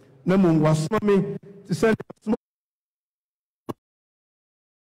na mu wasoma me ti se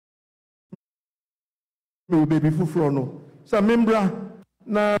me baby fufuro no sa membra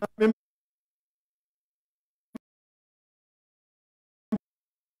na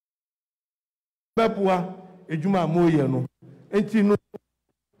bepua ejuma moye no enti no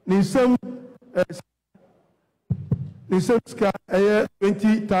ni sam ska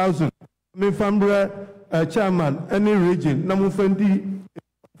 20,000 me fambre chairman any region na mu fandi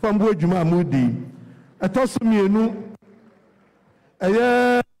fambo ejuma amudi atoso mienu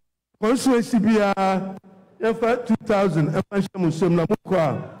constituency bia Yefa 2000 emansham na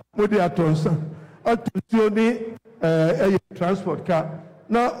mukwa modi atonsa atonsuo ni transport car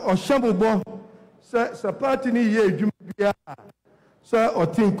na oshambo se party ni ye adwuma bia se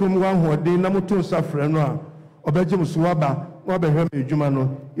otinkum wan hode na moto safre no a obeje musuwaba wa behwe adwuma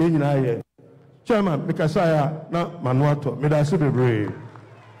no ye nyina ye chairman mikasaya na manuato medase bebre.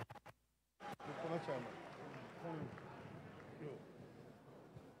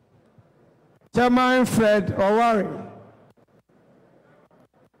 Chairman Fred Owari,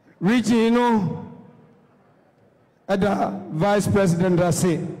 Regional Vice President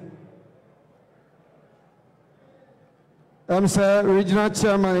Rasi, Sir Regional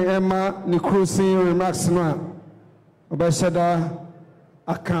Chairman Emma Nikrusi remarks now Obashada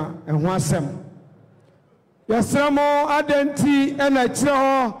Aka and Wasem. Yasamo Adenti and I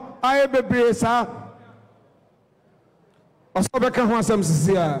tell I be bresa. Osobeka Wasem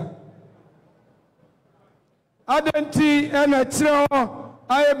Sia. Adenti ena chiro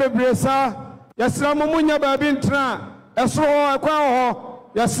aye bebresa yasramo munya babi ntra eso ho akwa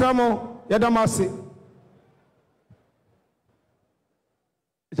ho yasramo yadamase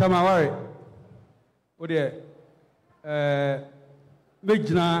Chamawari ode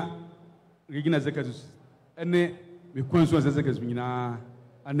mejina regina zakatus ene me konso zakatus nyina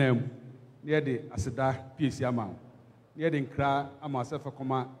anam ne de aseda PAC ama ne de nkra ama sefa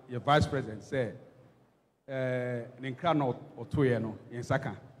koma ye vice president say Ninkra no otoye no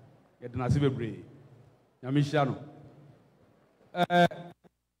yensaka yedena se bebre nyamehia no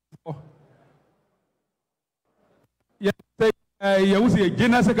you say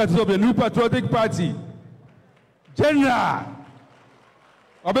general secretary of the New Patriotic Party general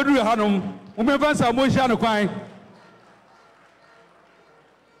obedu hanom umevansa mo hia no kwan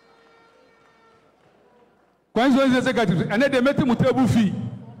kwanzo secretary and they met mu table fee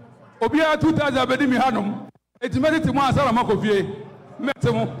Obia 2000 bedi mi hanom etimedi mo asara makofie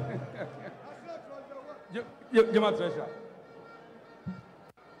metemo Jema treasure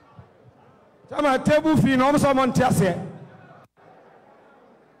Chama table fee no so mon tiase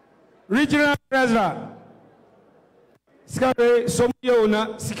Regional Treasurer Sikade somuye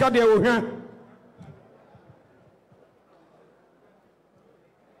ona sikade ohwa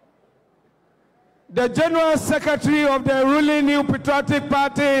The General Secretary of the ruling New Patriotic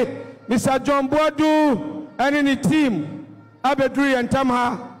Party, Mr. John Boadu, and in the team, Abedri and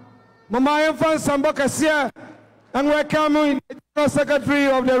Tamha, Mama Enfan Sambokasia, and welcoming the General Secretary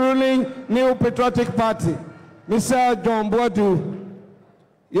of the ruling New Patriotic Party, Mr. John Boadu.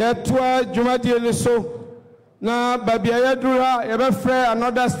 Yetwa Jumadi Eliso, na Babia Yadura, Ebefre,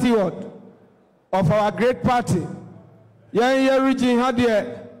 another steward of our great party. Yan Yeriji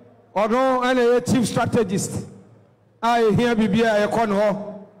Hadie. Or no, any chief strategist. I hear Bibia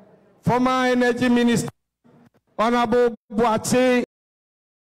Ekonho, former energy minister, Honorable Boache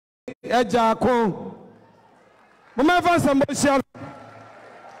Eja Kon. Mama Sambosia.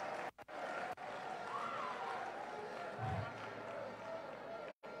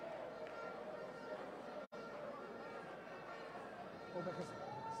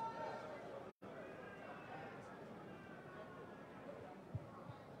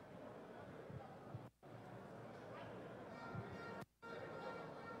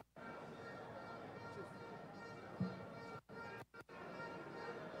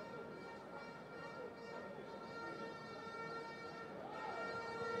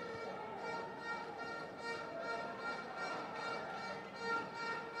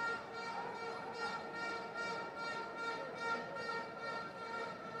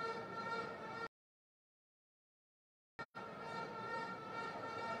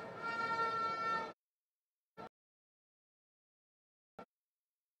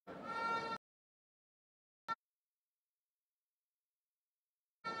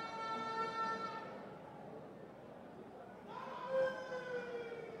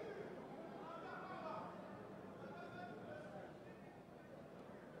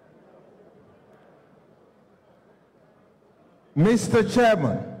 Mr.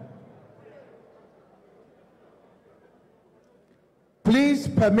 Chairman, please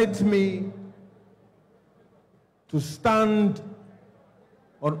permit me to stand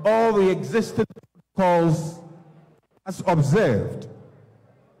on all the existing protocols as observed.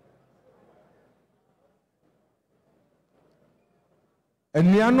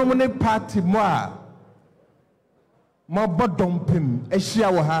 Enuanom ne party mo a mo bodompem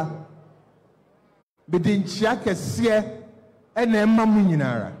ehia wo ha bedinchia kese ene emma mu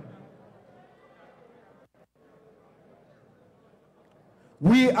nyinara.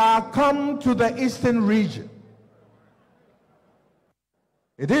 We are come to the eastern region.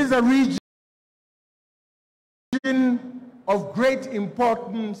 It is a region election of great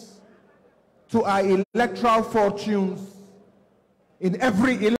importance to our electoral fortunes in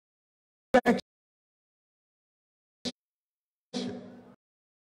every election.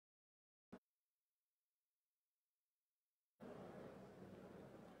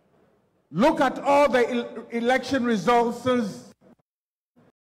 Look at all the election results since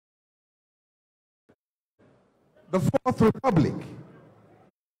the Fourth Republic.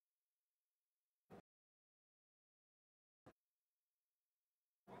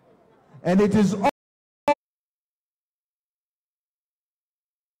 And it is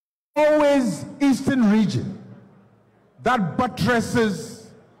always Eastern region that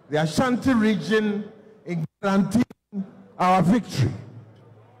buttresses the Ashanti region in guaranteeing our victory.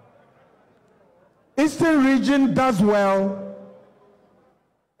 Eastern region does well,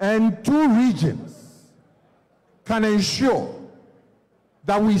 and two regions can ensure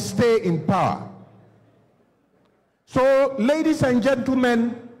that we stay in power. So, ladies and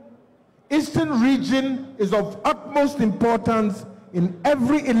gentlemen, Eastern region is of utmost importance in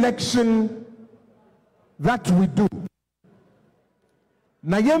every election that we do.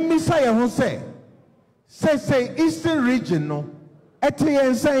 Na yemmisa ye ho say Eastern region no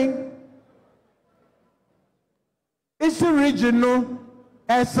etiyen saying Eastern region no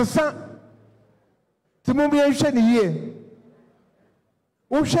esesa timubi ehwe ni ye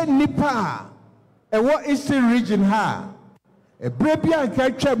wo hwe nipa ewo Eastern region ha ebre bia nka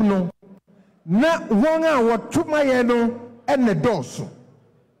twam no na won a wotuma ye no ene doso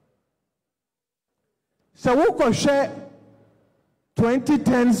so wo ko hwe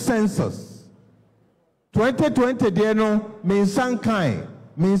 2010 census 2020 de no mensankan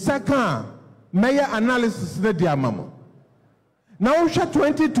mensaka meya analysis na di amamo na wo hwe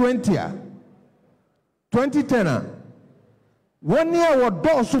 2020 a 2010 a one year wo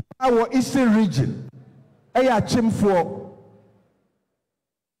doso our Eastern region eya chimfo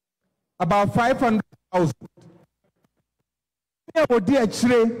about 500,000. Yeah, what dear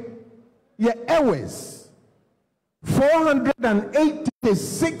Chile, yeah, airways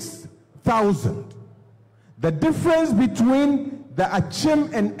 486,000. The difference between the Achim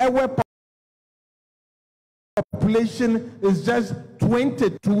and Ewe population is just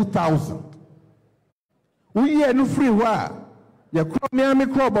 22,000. We are no free wa. You Miami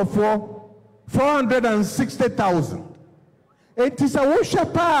crop of 460,000. It is a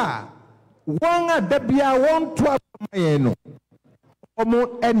worshiper. One at the Bia 112 mayeno.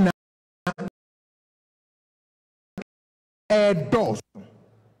 Omo ena dos.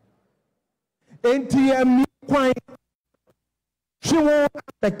 Enti mi kwan she won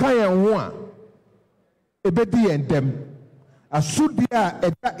the kayan one ebedi endem asudia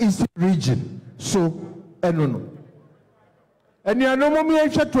eda East region so enono. And you know me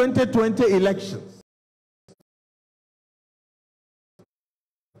 2020 elections.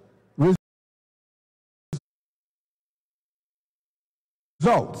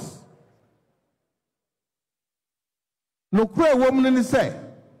 Results. No kwe woman ni say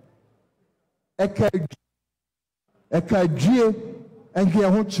ekadie enke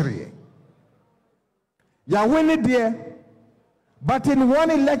ho kyere. Ya win there, but in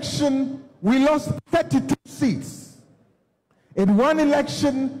one election we lost 32 seats. In one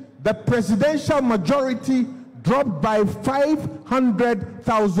election the presidential majority dropped by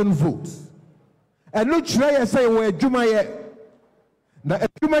 500,000 votes. And no kyere say we adwuma ye na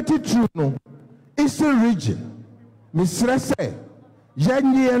adwumati true no Eastern region misra say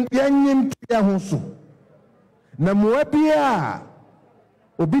yanyim tuya ho so na moabia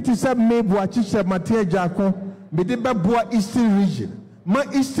obi ti say me bo achiche matia jako me de beboa Eastern region ma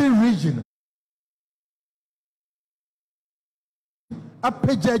Eastern region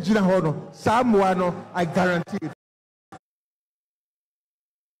apeja jira ho no samwa no I guarantee it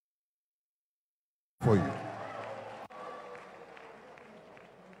for you.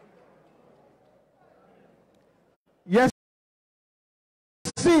 Yes,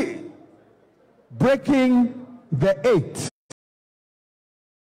 see, breaking the 8.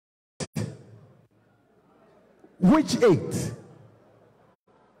 Which 8?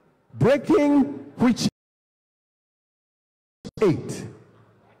 Breaking which 8?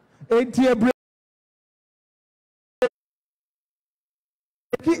 8 year break.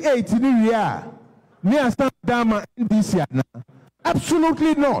 Breaking 8 in the year. Near some dama in this year.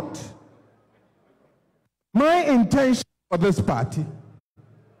 Absolutely not. My intention for this party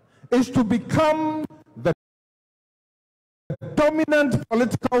is to become the dominant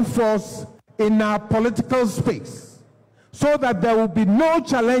political force in our political space so that there will be no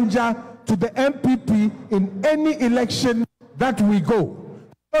challenger to the NPP in any election that we go.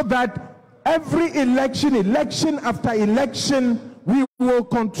 So that Every election after election, we will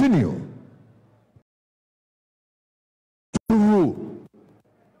continue to rule.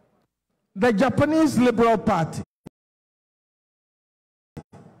 The Japanese Liberal Party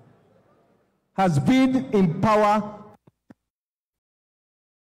has been in power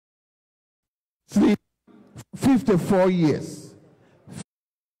 54 years.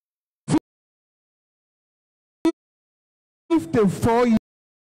 54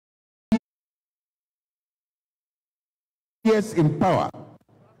 years in power.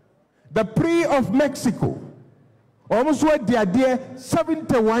 The Prix of Mexico almost went there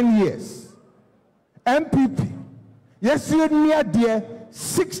 71 years. NPP, yes, near there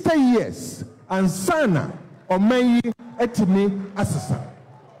 60 years. And Sana or Mayi Etimi Assassin.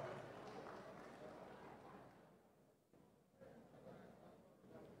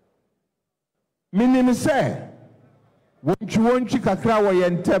 Meaning say, wonchi kakra wa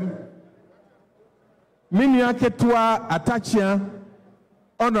yentem. Minu aketua atachia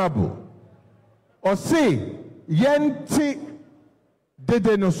honorable. Or say, yenti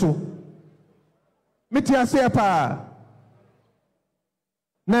dede no so. Miti ase pa.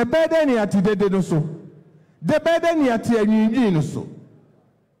 Na bede ni ati dede no so. De bede ni ati enyinyi no so.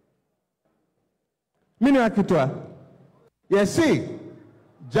 Minu aketua. Yesi.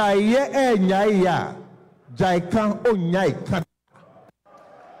 Jaye nyai ya. Jai kan o nyai kan.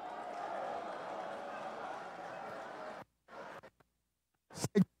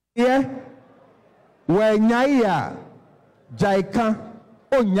 Ye we nyai ya. Jai kan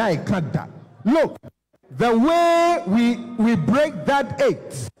o nyai kan da. Look, the way we break that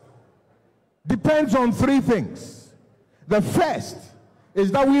 8 depends on 3 things. The first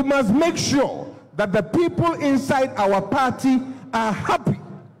is that we must make sure that the people inside our party are happy.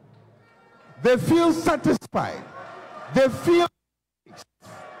 They feel satisfied. They feel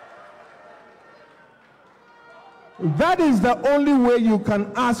that is the only way you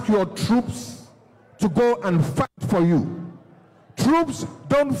can ask your troops to go and fight for you. Troops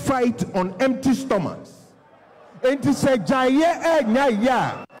don't fight on empty stomachs. And to say jaye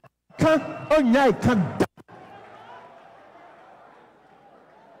nyaya kan onyai kan.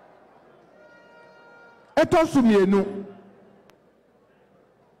 Etosumienu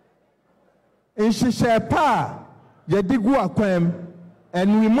in Shishepa Yedigu Akwem,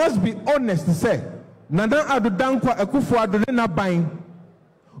 and we must be honest to say Nana Adudankwa Ekufu Adulina Bain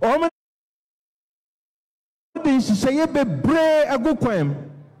Omen Shisheye be bre agukwem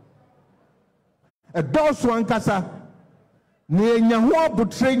a dos one kasa ne nyaho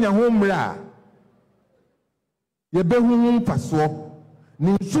butre nyaho mra ye be huhum faso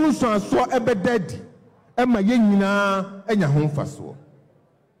ni nsusu aso ebe dead ema ye nyina enya ho faso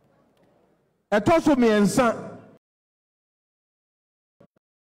etoso miensa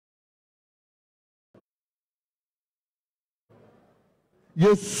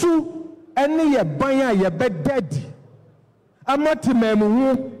Yesu ene ye ban a ye be dead amati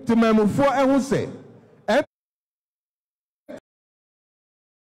memu timemufo ehu se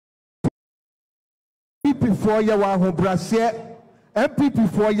NPP for ye wa ho brase NPP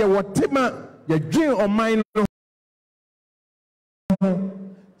for ye wotima ye dwen oman no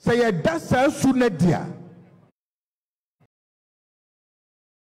say ye dasa su na dia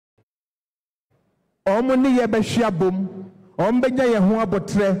omo ne ye be hwia bom ombenya ye ho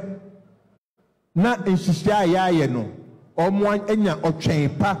abotre na nhihia ayaye no omo anya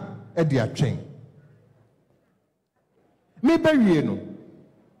otwen pa e de atwen me bewie no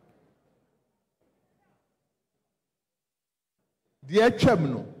de atwam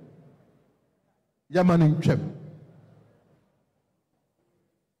no yamane ntwam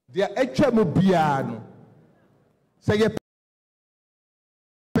de atwam bia no say ye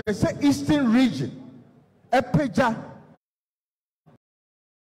say eastern region epeja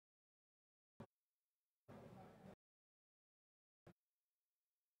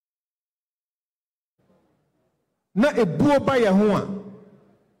na ebuo ba ye ho a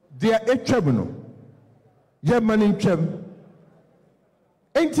de atwam no yamane ntwam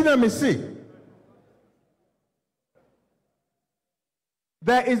entina me say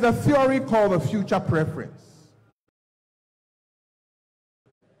there is a theory called the future preference.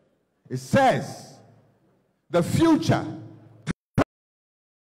 It says the future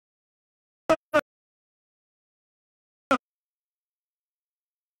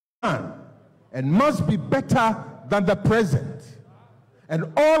and must be better than the present.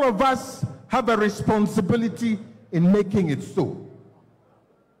 And all of us have a responsibility in making it so.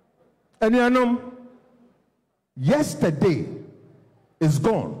 And you know, yesterday is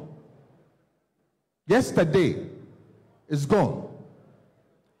gone. Yesterday is gone.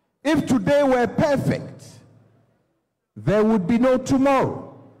 If today were perfect, there would be no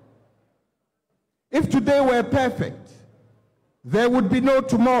tomorrow. If today were perfect, there would be no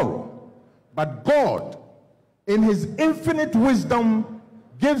tomorrow. But God, in his infinite wisdom,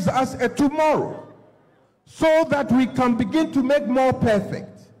 gives us a tomorrow so that we can begin to make more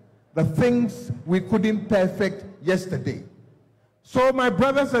perfect the things we couldn't perfect yesterday. So my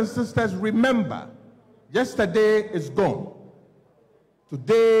brothers and sisters, remember, yesterday is gone.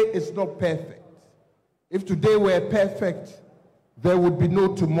 Today is not perfect. If today were perfect, there would be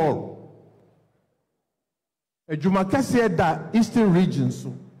no tomorrow. Ejumaka said that Eastern region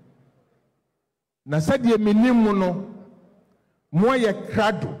so. Na said ye minimu no mo ye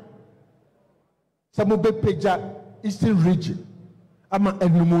krado. Sa mo be peja Eastern region. Ama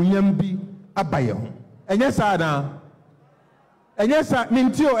enumunyam bi abaye ho. Enye sa na. Enye sa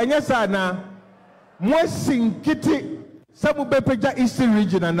mintio enye sa na. Mo sinkiti sa mo be peja Eastern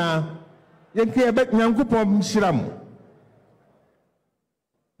region na. Things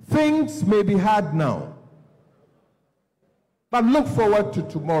may be hard now, but look forward to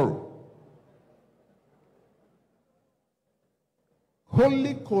tomorrow.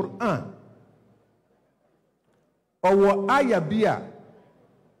 Holy Quran or ayabia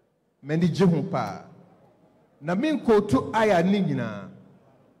meni jehumpa na min kotu aya ni nyina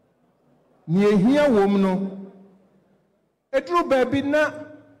ni ehia wom no edru baabi na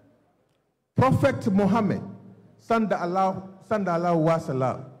Prophet Muhammad sallallahu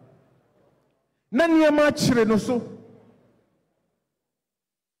wasallam na niyama chire no so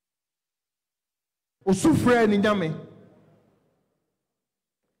osufre ni nyame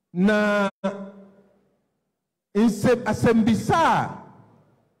na inseb asembisa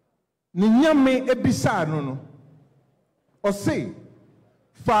ni nyame ebisa no o say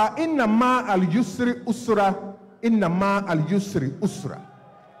fa inna ma al yusri usra inna ma al yusri usra.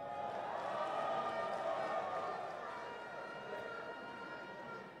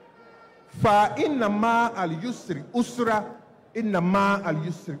 Fa inna ma al yusri usra inna ma al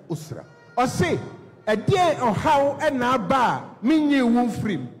yusri usra. O say a day or how na ba minye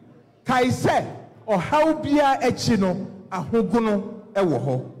wumfrim kai say or how bia echi no ahogono ewo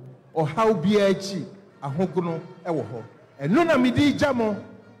ho or how bia echi ahogono ewo ho. Eno na midi jamo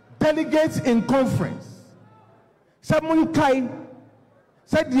delegates in conference. Samun kai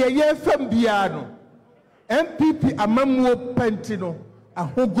said ye ye fam bia no NPP amamuo pentino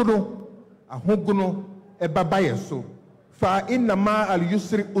ahogono ebabaye so fa inna ma al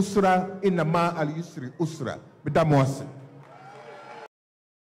yusri usra inna ma al yusri usra bidamose.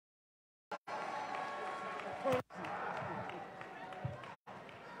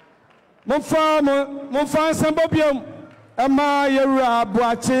 Mon fa sambobium ama yewra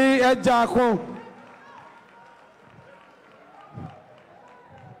boache ejako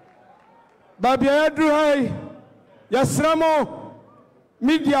babia adru hai yasramo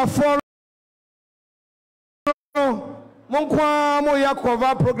media for mon kwa mo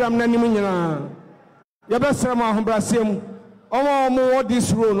yakova program na nimu nyina yabesramo ahobrasem omo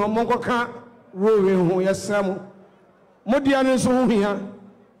this role no mon koka role ho yasramo modia ne so ho hia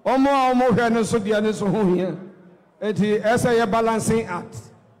omo hwe ne so dia ne so ho hia enti esa ye balancing act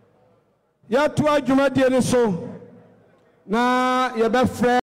ya to adwuma die ne so na ye be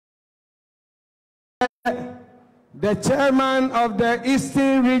frɛ the chairman of the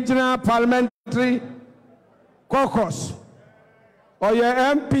Eastern Regional Parliamentary Caucus or your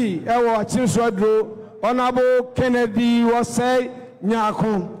MP ewo Chinswadro Honorable Kennedy Wasai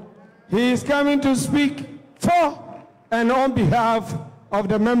Nyako. He is coming to speak for and on behalf of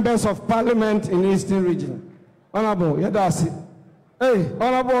the members of Parliament in the Eastern Region. Honorable Yadasi. Hey,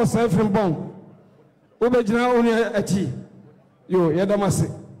 Honorable Sefrim Bon. Ubejina Unia Echi. Yo,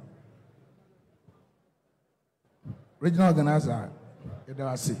 Yadamasi. Regional organizer,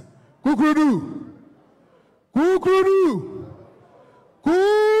 Yadasi. Kukurudu.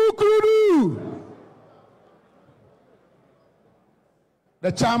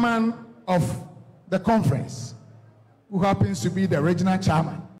 The chairman of the conference, who happens to be the regional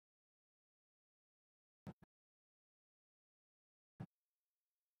chairman.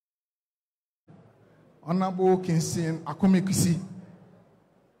 Honorable Kinsin Akomekusi,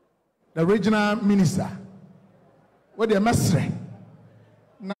 the regional minister, what the mestre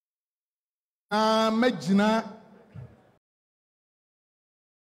na Medina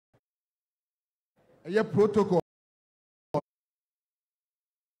a protocol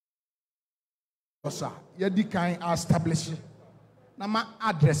yadi kan establish na ma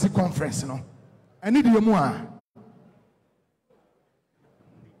address conference no ani de mu a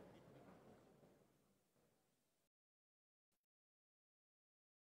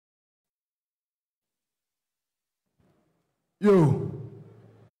Yo.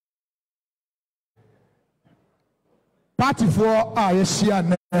 Party for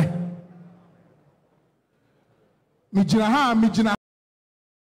Asia. Mijina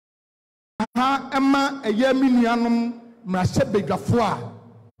ha Emma a year minianum Mrasebegafua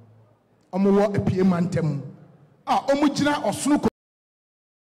Omo a Piemantem. Omujina or Snuko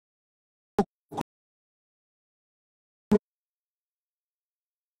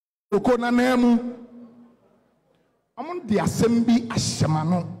Okona nemu. Among the assembly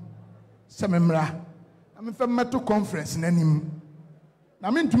Ashamano Sememra. I'm from Metal Conference in any.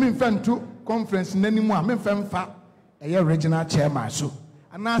 I mean to me, to conference in any more. I'm from a regional chairman. So,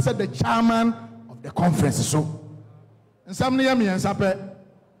 and I said the chairman of the conference. So, and some near me and Sape.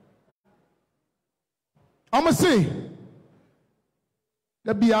 I'm going to say,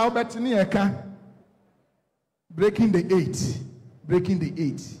 the be out bet near breaking the 8, breaking the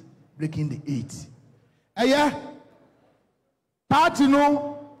 8, breaking the 8. Yeah, party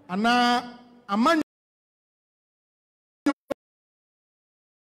no, and now a man.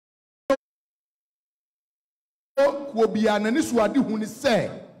 Will be an aniswadi who is say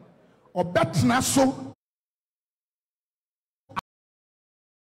or betna so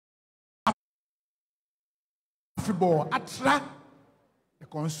atra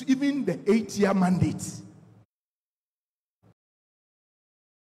even the 8-year mandate.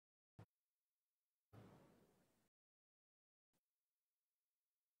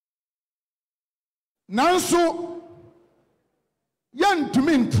 Nanso yan to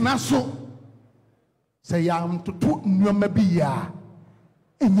mean naso. Say I'm to put Nyomabia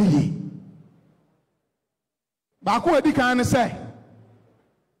in ye. Baku Edi can say,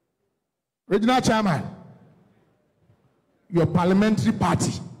 Regional Chairman, your parliamentary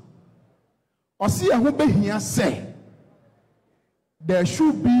party. Or see a who be here say there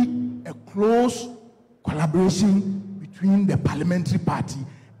should be a close collaboration between the parliamentary party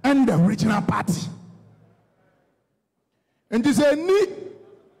and the regional party. And this is a neat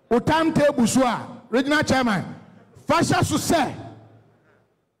timetable so. Regional Chairman, Fasha to say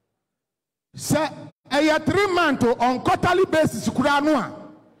a 3 months on quarterly basis, Kuranua,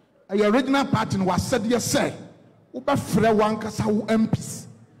 a regional party was said yes, say, Uber Fre one Casau MPs.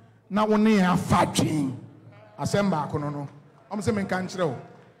 Now one near Fajin. Assemble, Conono. I'm saying country.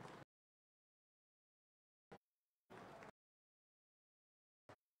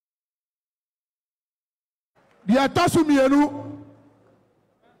 The Atasumianu.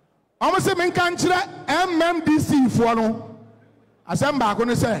 I'm saying country MMDC for no. As I'm back on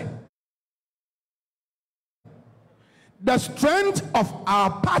to say, the strength of our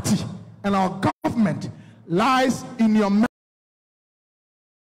party and our government lies in your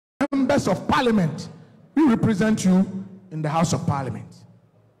members of parliament. We represent you in the House of Parliament.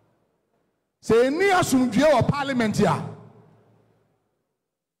 Say near Sumdrio or parliament here.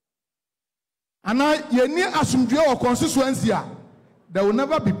 And I near Asumdrio or constituency here. There will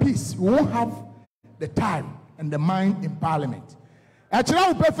never be peace. We won't have the time and the mind in parliament. Actually,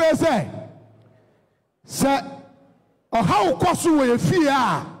 I would prefer say, or how cost we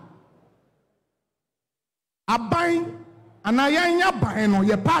fear a bind and I buying on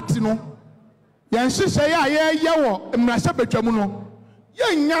your party no. Yan she say yawo emrasha betwamuno.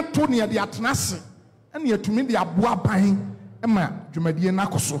 Yan nya to ne de atenase and ye tumi de aboa ban ema dwumadie na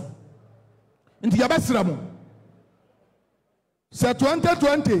koso. Nti ya besra mu. Say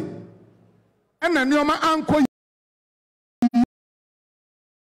 2020 and then your uncle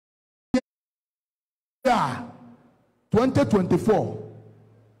 2024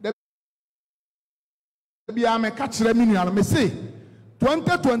 the be am catch reminial me say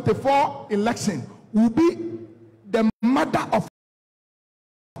 2024 election will be the mother of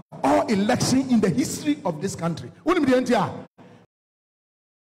all election in the history of this country.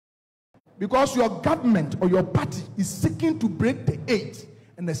 Because your government or your party is seeking to break the 8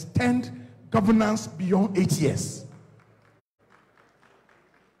 and extend governance beyond 8 years.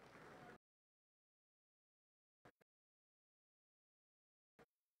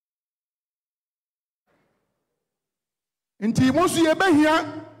 Until once you be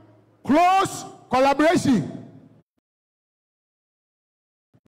here, close collaboration.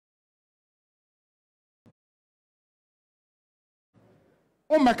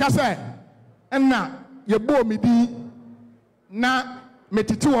 Oh my God. And now, you bore me di na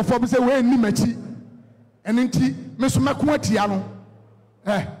metiti wa for say we ni machi and nti me so makuatia no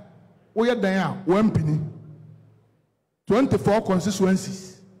we dan a one penny 24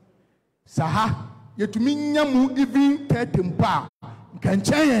 constituencies saha yetumi nyamu even 30 mpa kan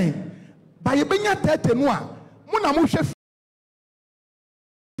chen ba ye benya 30 no a mo na mo hwe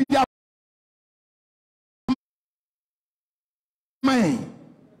man.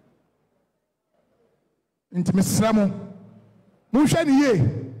 Intimate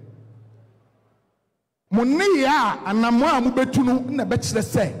Mushani. Monia and Namwa Mubetunu in the bachelor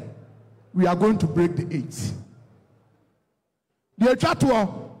say, we are going to break the 8. The Chatua,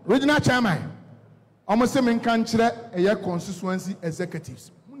 regional chairman, almost a man country, a year constituency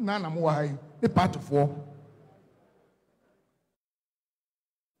executives. Nana Moai, the part of 4.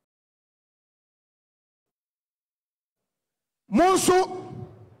 Monso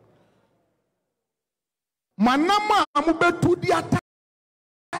Manama Mubetu diata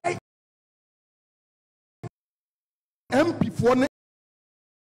MP4 ne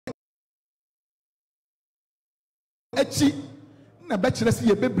echi na bachelor si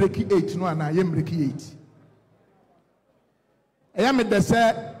ye be break 8 no ana ye break 8 eya me de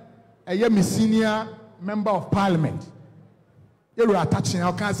say eya me senior member of parliament ye ro attaching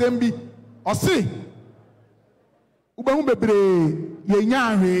o kan sem bi o si ubehu bebre ye nya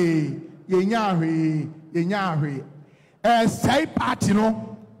ahwe say party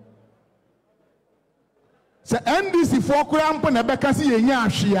no se NDC for kura mpo na beka si ye nya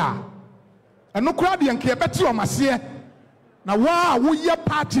ahwe a eno kura de nke beti o mase na wa wo ye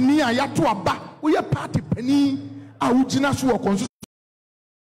party ni a yato aba wo ye party pani a wo gina so wo konso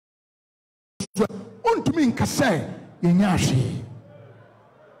ontumi nka say ye nya ahwe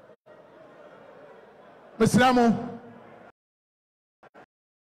Mesramo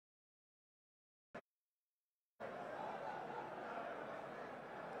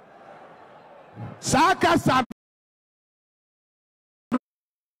Saka Sab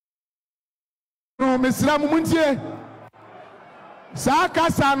no Mesramo muntie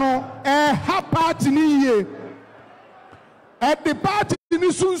Saka Sano ha party ni ye at the party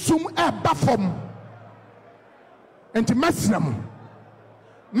ni sunsum bafom enti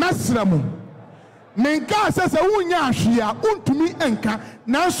Mesramo Menka says a wunya ahwea untumi enka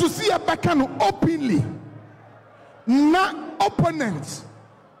nanso si ebeka no openly na opponents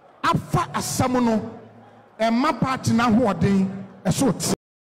afa asam no emma party na hoden eso ti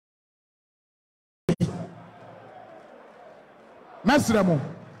Mesramo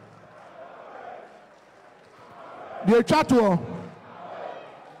de twato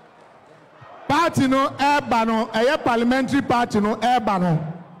party no eba no eye parliamentary party no eba no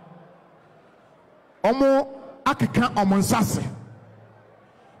Omo akeka omo nsase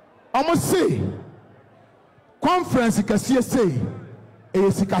omo say conference kase say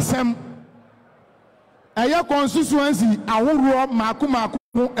eyesikasem eye constituency ahoro maku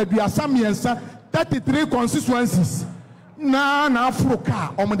aduasa miensa 33 constituencies na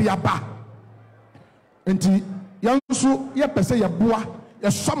Africa omo de aba enti yanso ye pese ye boa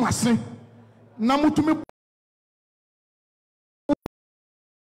ye somase na mutumi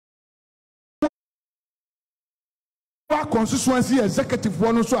constituency executive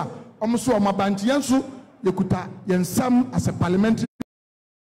one so so mabanti yanso yekuta yensam as a parliamentary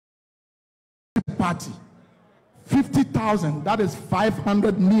party 50,000 that is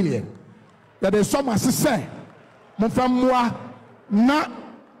 500 million that is some as say monfamwa na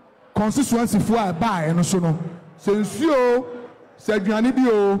constituency for a buy and so no sensio se aduane bi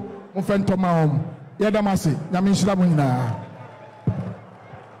o monfentoma hom yedamase nyame nhira mo nyina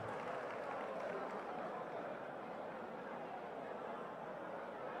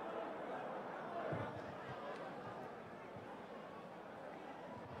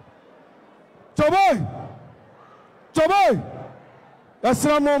Toboy, that's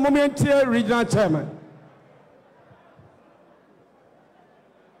the moment here, regional chairman.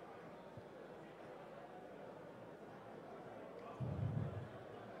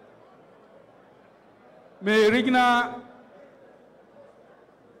 May regional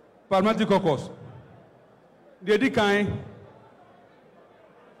parliamentary caucus, the Dikai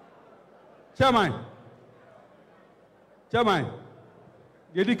chairman, the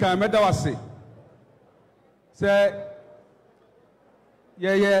Dikai Medawase. Say,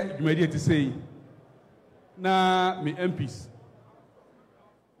 yeah, immediately say, na me MPs.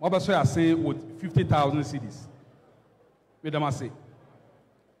 What about I say with 50,000 cities? With them I say.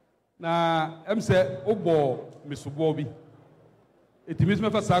 Na say, Obo, Mr. Bobby. It means me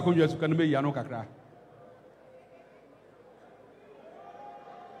for second years can be Yano Kakra.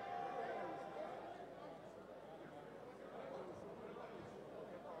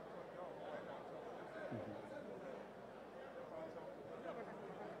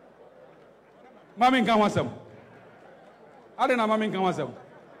 Mami can want some. I don't know, Mami can want some.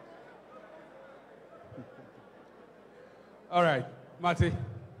 All right, Mate,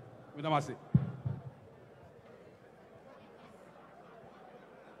 with Amasi.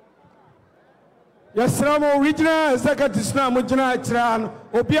 Yesramo regional executives na mujina chira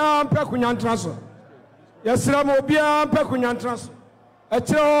obia mpe kunyantraso. Yesramo obia mpe kunyantraso.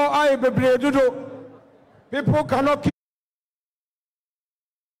 Echiro aye bebre dodo. People cannot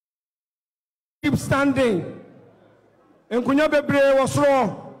keep standing. Enkunya bebre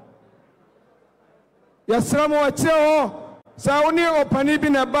wasro. Yesramo echiro sa oni opani bi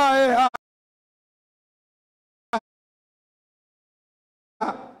na ba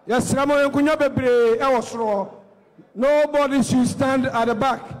Yes, nobody should stand at the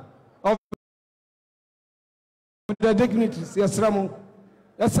back of the dignitaries. Yes, Ramo.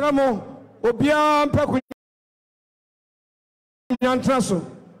 Yes, Ramo.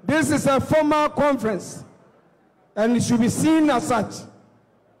 This is a formal conference and it should be seen as such.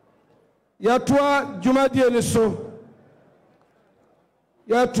 Yatua Jumadi Eliso.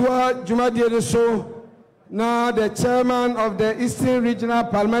 Yatua Jumadi Eliso. Now the chairman of the Eastern Regional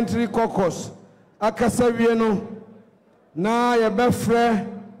Parliamentary Caucus, Akasavieno, now Yabefre,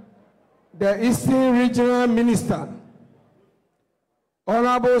 the Eastern Regional Minister,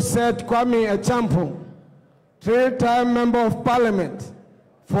 Honorable Seth Kwame Echampo, 3-time Member of Parliament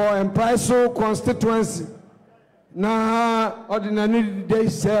for Empriso constituency, now ordinary day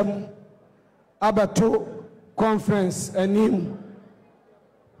sem Abato conference and him.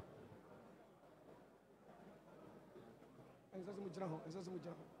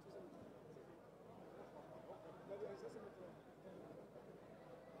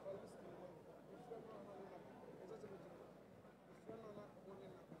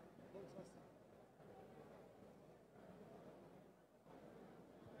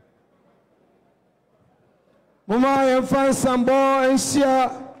 Mama and Fan Sambo and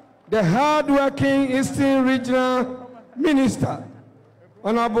Shia, the hard-working Eastern Regional Minister,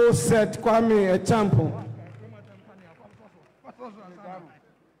 Honorable Seth Kwame Echampo.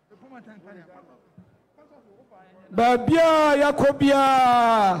 Babia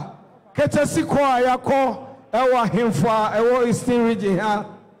Yakobia, Ketchasiko Yako, Ewa Himfa, Ewa Eastern Region.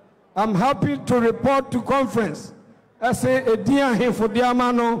 I'm happy to report to conference. I say a dear him for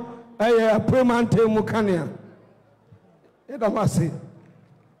Diamano, a permanent Mukania.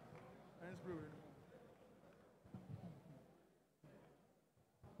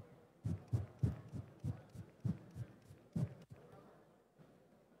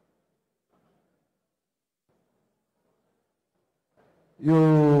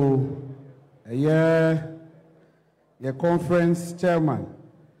 Your conference chairman,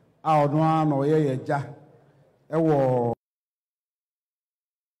 our one or ye ja, ewo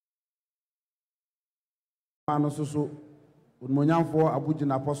manosusu. Unmonyamfo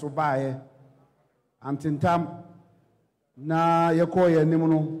abugina apostle bae antintam na yekoye nim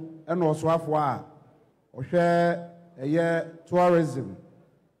no ena osoafo a ohwe eye tourism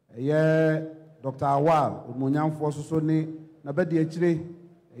eye Dr. Awal unmonyamfo soso ni na bedi akire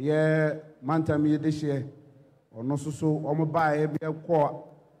eye mantam ye dehye ono soso omo bae bi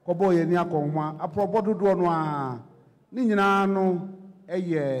koboye ni akonhwa aprobododo no a ni nyina no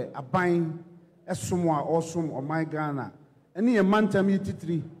eye aban esom a osum o my Ghana eni ye mantam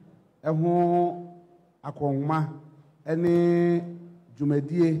yititiri eho akonhuma eni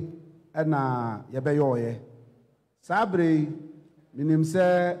dwumadie na yebeyoye sabre minim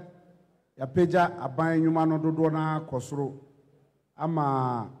se yapeja aban nwuma no dodo na kosoro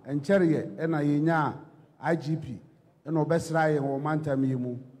ama enchereye na yenya IGP ena obesra ye wo mantam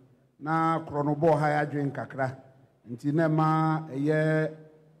yimu na kronobo ha ya dwen kakra nti na ma eye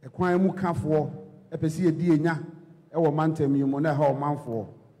ekwan mu kafo epesi edi enya ewo mantam yimu na ha o manfo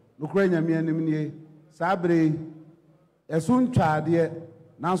nokura nyame anim nie sabre esun twade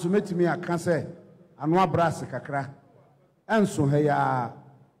nanso metimi aka se ano abrase kakra enso ha ya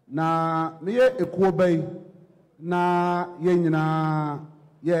na meye ekuo bai na ye nyina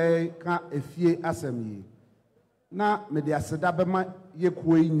ye ka efie asem yi na me de aseda bema ye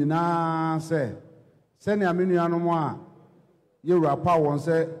kuo yi nyina se ne amenuanom a ye wura pa won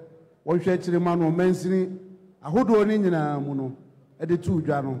se wo hwe kirima no mansini ahodo ni nyina mu no e de tu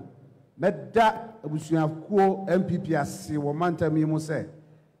dwa no meda abusuakuo NPP ase wo mantam yi mu se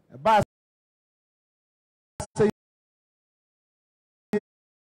ba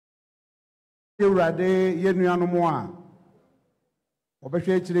ye wura de ye nuanom a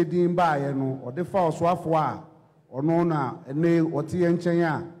obehwe kire din ba ye no ode fa osoafo a ono na ene ote ye nchen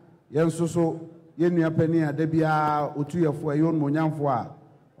a ye nsoso ye nua pani a da bia otuyefo ayon monyamfo a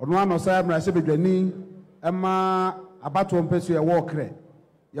ono anosa amra se bedwani ema abato mpeso ye wokre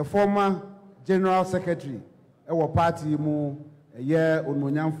ye former general secretary ewo party mu ye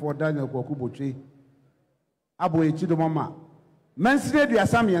onmonyamfo Daniel Kwakubotwe abo echido mama Mensire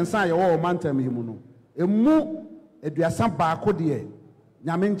aduasa miensa ye wo mantam yi mu no. Emu aduasa baako de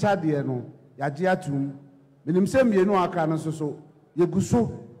nyame ncha de no yagye atum. Minim se mienu aka no so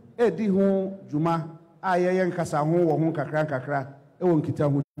yeguso edi ho dwuma a ye nkasa ho wo ho kakra e wo nkita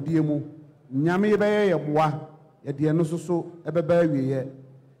ho die mu. Nyame be ye moa ye de no so ebeba awiye.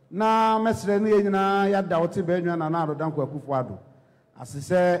 Na mesre no ye nyina yada wote ba nwa na ado danko akufo ado.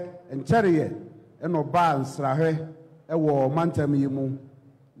 Asese enkyereye eno ba nsrahwe ewo mantam yi mu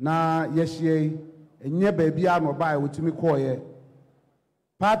na yehye enye ba bia no ba wotumi koye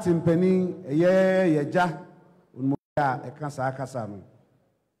party mpani eye yeja onmo ya ekasa akasa no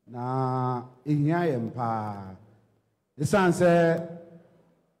na ehia yempa esanse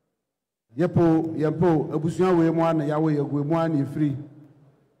yepo abusuan we mu ana yawo yegu mu ana ifri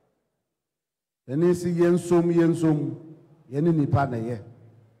enisi yensom yene nipa na ye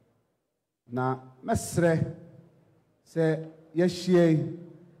na mesre se yehye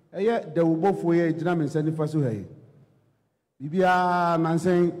eye dawubofo ye gina mensani faso hayi bibia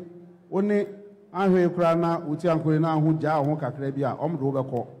nansen oni ahwe kura na uti ankore na ho gya ho kakra bia omdo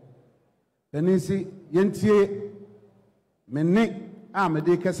beko enisi yentie menni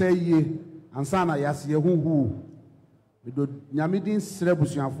amede kasa yie ansa na yase huhu medo nyamedin sre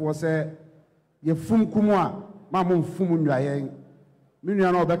busuafo se ye fum kumu a ma mo fum nwaye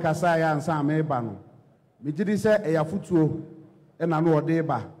menua na obekasa ya ansa meba no megidi se eyafutuo na no ode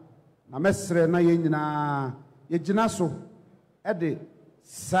ba na mesre na ye nyina ye gina so ede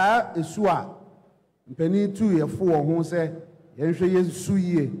sa esu a mpani tu ye fo wo ho se ye nhwe ye su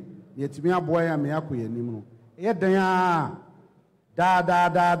yie ye timi aboa ya me akoye nim no ye dan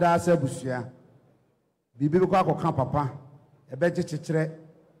a da se busua bibi ko akoka papa ebe gichikire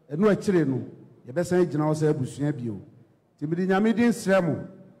enu akire no ye be san gina wo se busua bio tibidi nyamedi nsremo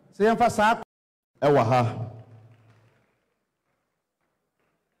se ye mfa sa ewa ha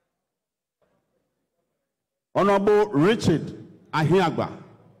Honorable Richard Ahiagba,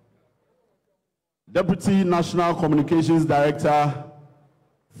 Deputy National Communications Director,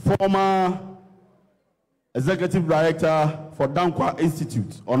 former Executive Director for Dankwa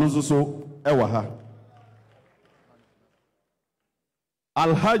Institute, Onozoso Ewaha.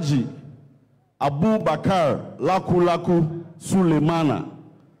 Alhaji Abu Bakar Laku Suleimana,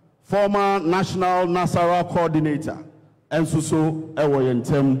 former National Nasara Coordinator, Ensuso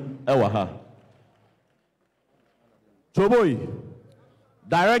Ewayentem Ewaha. Choboy,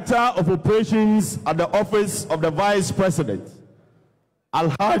 Director of Operations at the Office of the Vice President,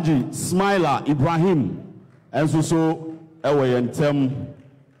 Alhaji Smaila Ibrahim, Ensuso Ewayentem.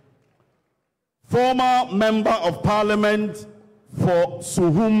 Former Member of Parliament for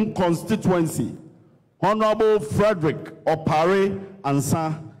Suhum Constituency, Honorable Frederick Opare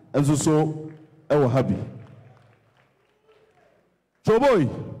Ansa, Ensuso Ewahabi. Choboy,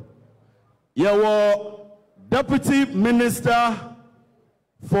 Yewo Deputy Minister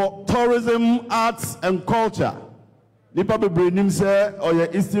for Tourism, Arts and Culture, Nipa Bebrenimse or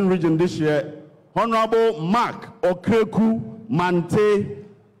your Eastern Region this year, Honorable Mark Okreku Mante,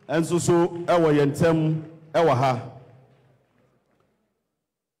 and so Ewayentem Ewaha.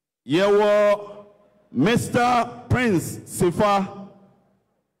 Yewo Mr. Prince Sifa,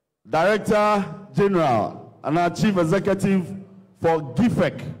 Director General and our Chief Executive for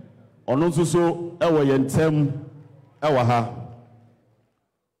GIFEC, Onosuso Ewayentem Ewaha.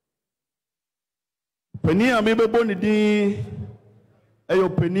 Penia mebebo ni di eyo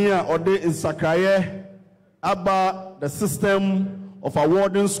penia ode insakraye about the system of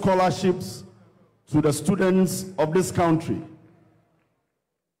awarding scholarships to the students of this country.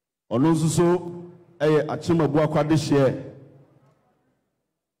 Onosuso eye achimabu akwadehye.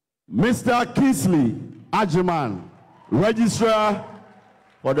 Mr. Kingsley Ajiman, Registrar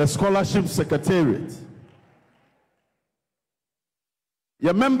for the Scholarship Secretariat.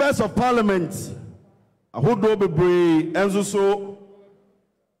 Your members of Parliament, Ahodo Bebre, Enzuso,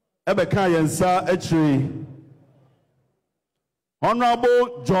 Ebeka Yensa Echri,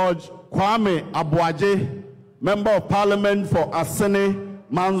 Honorable George Kwame Abuaje, Member of Parliament for Asene,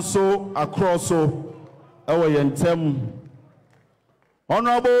 Manso, Akroso, Ewayentem.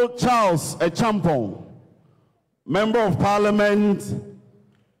 Honorable Charles Echampong, Member of Parliament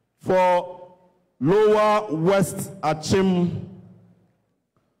for Lower West Achim.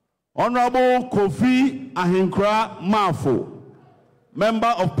 Honorable Kofi Ahinkra Mafo,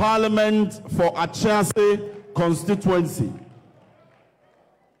 Member of Parliament for Achase Constituency.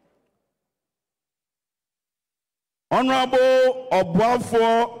 Honorable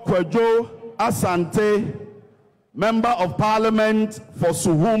Obuafo Kwejo Asante, Member of Parliament for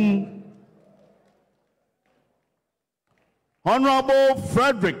Suhum. Honorable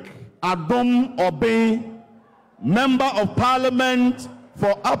Frederick Adom Obey, Member of Parliament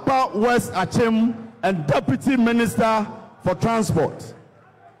for Upper West Achim and Deputy Minister for Transport.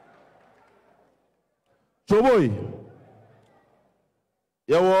 Choboy,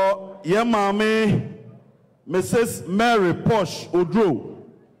 yawo yemame Mrs. Mary Posh Odro,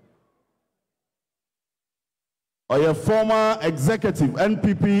 or your former executive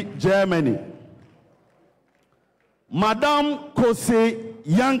NPP Germany. Madame Kose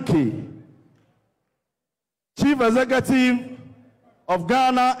Yankee, Chief Executive of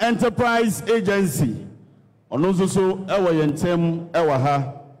Ghana Enterprise Agency. Onozoso ewa yentem ewa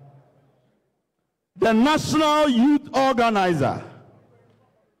ha. The National Youth Organizer.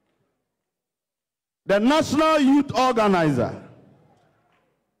 The National Youth Organizer.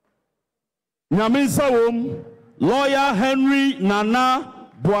 Nyaminsa Lawyer Henry Nana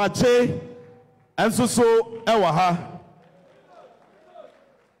Boache and so ewa ha.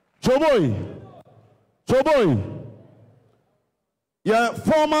 Choboy, your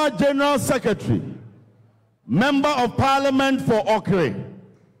former General Secretary, Member of Parliament for Okre,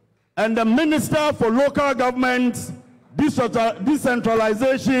 and the Minister for Local Government,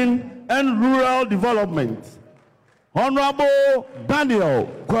 Decentralization and Rural Development, Honorable Daniel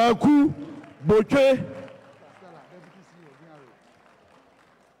Kwaku Boche,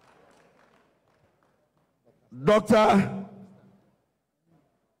 Dr.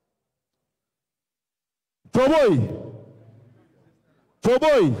 Choboy,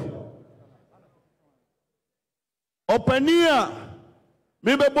 Openia,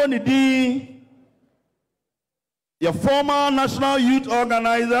 Mibebonidi, your former National Youth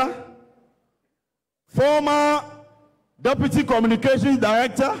Organizer, former Deputy Communications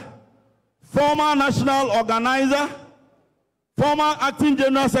Director, former National Organizer, former Acting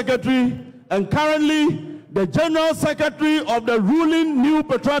General Secretary, and currently the General Secretary of the ruling New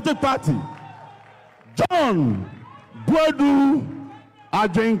Patriotic Party, John Boadu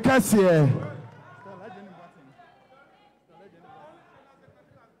Adjenkasie.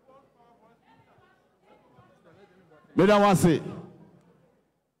 Madam Wase.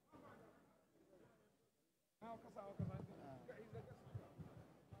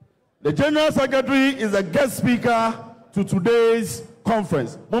 The General Secretary is a guest speaker to today's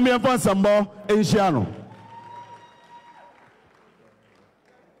conference. Mumi Enfan Sambo Enciano.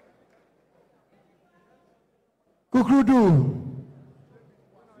 Kukrudu.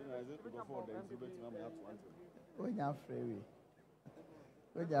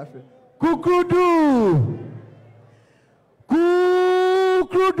 Kukrudu.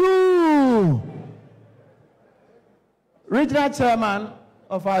 Kukrudu. Regional Chairman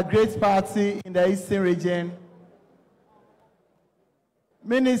of our great party in the Eastern region,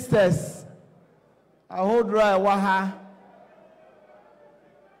 Ministers, Ahodra Waha,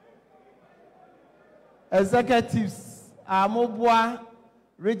 Executives, Amobwa,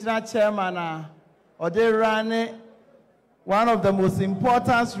 Regional Chairman, Oderane, one of the most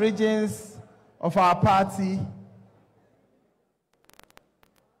important regions of our party,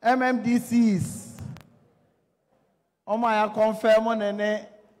 MMDCs, Omaya confirm on ene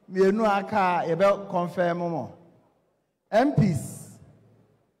mienu aka ebe confirm mo. MPs,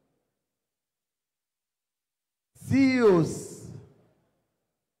 CEOs,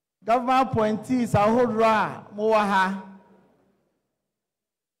 government appointees ahodra mowaha,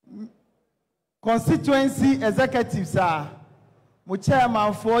 constituency executives mo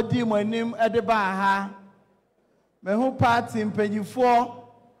chairman for di mo anim edeba ha, me hu party mpanyifo,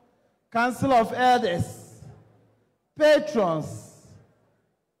 Council of Elders, patrons,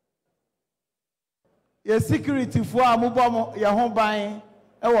 your security for Amubamo, your home buying,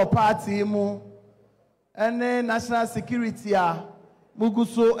 our party mu, and then national security,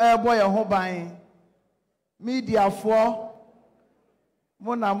 Muguso, airboy, your home buying, media for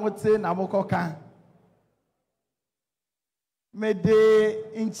Monamote, Namokoka. May the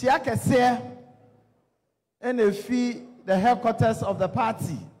Inchiaka say, and if the headquarters of the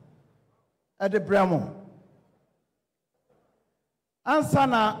party at the Bremo.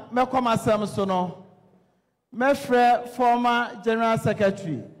 Ansana mekoma samsono mefre former General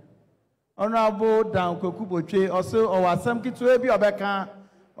Secretary Honorable Dan Kwekuboche also owasam kitwe bi obeka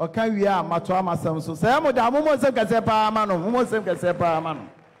oka wia mato amasam so say mo da mo sem kase pa ma no mo sem kase pa ma no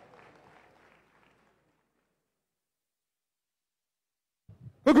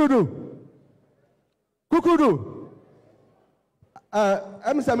Kukudu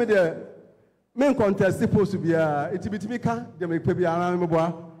am sami de men contest supposed to be it be ka de me pe bia ran me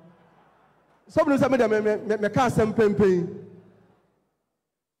boa so no sami de me ka sem pempen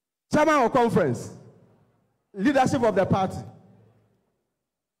chairman of conference leadership of the party.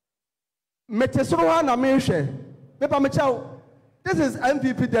 Metesroha na menhwe. Pepa mechaw. This is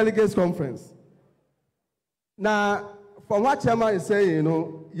NPP Delegates Conference. Now, from what chairman is saying, you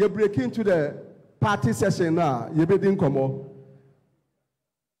know, you break into the party session now, you be doing come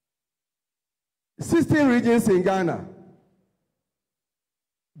 16 regions in Ghana.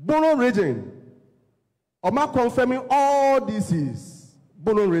 Bono region. Oma confirming all this is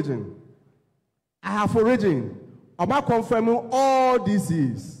Bono region. Ahafo region. Oma confirming all this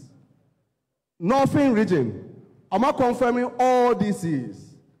is Northern region. Oma confirming all this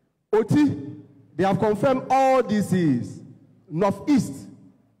is Oti. They have confirmed all this is Northeast.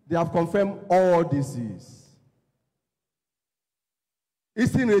 They have confirmed all this is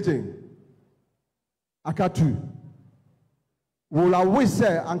Eastern region. Akatu. Will I wish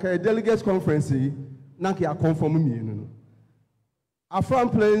say anka delegates conference nanki a confirm me no.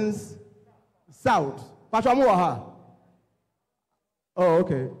 Afram Plains South. Patwa mo ha. Oh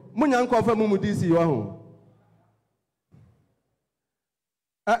okay. Munya confirm mu DC wa ho.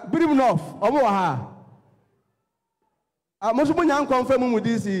 Birim North omo ha. Mo so munya confirm mu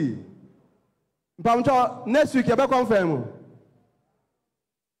DC. Mpamcho next week e be confirm.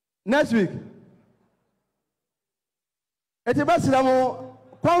 Next week. Eti be sira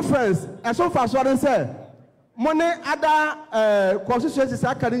conference and so far so say money other constituencies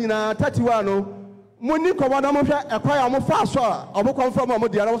aka ni nyina 31 no money komoda mo hwe ekwaya mo fa so a omo confirm mo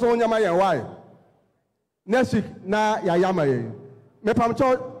dia na so nyama yen why next week na ya yama yen me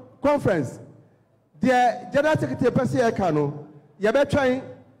pamcho conference the general secretary person e ka no ye be twan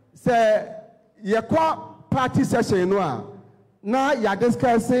say ye kwa party session no a na ya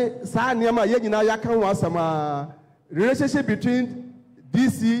discuss sa niam ye nyina ya kan wasama relationship between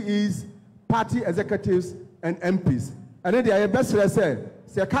DCEs, party executives, and MPs. And then the best say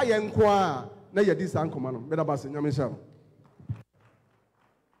Kayen Kwa, na Yadis and Command, Medabas and Yamisham.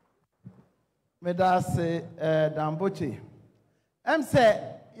 Medase Dambochi. Say,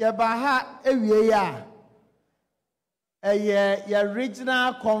 Yabaha, a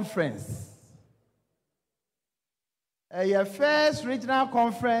regional conference. Your first regional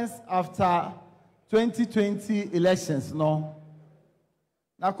conference after 2020 elections, no.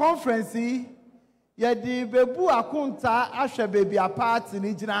 Na conference ye di bebu akunta ahwe bebi apart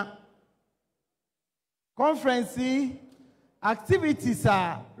ni gina. Conference activities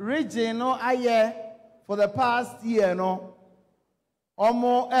are region no aye for the past year no.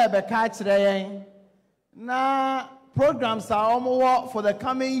 Omo ebe ka kire yen. Na programs are omo for the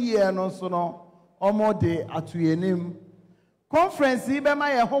coming year no so no. Omo de atuyenim. Conference be ma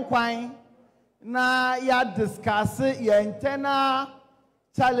ye ho kwan na ya discuss your internal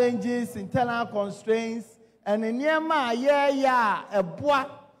challenges, internal constraints, and in a bois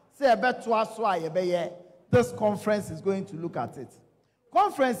say this conference is going to look at it.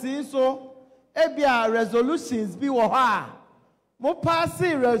 Conference is so ebia resolutions be waha. Mo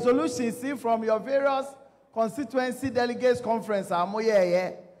passing resolutions from your various constituency delegates conference mo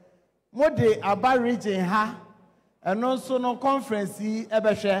de aba region ha and also no conference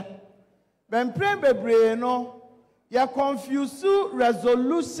ebehwe. Ben pray no you confuse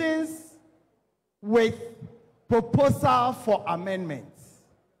resolutions with proposal for amendments.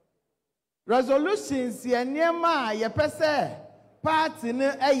 Resolutions ye niema ye pese party ni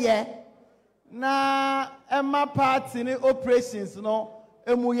na emma party ni operations no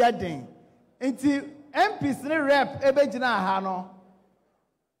emu yeden. Inti MPs ni rep ebegina ha no.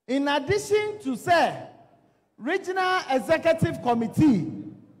 In addition to say regional executive committee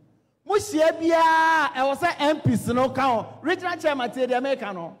Mushia bia I was MPs no count regional chairman the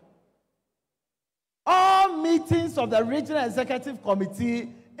American no. All meetings of the regional executive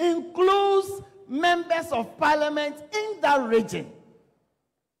committee includes members of parliament in that region.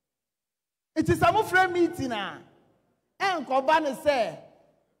 It is a mufre meeting and Kobane say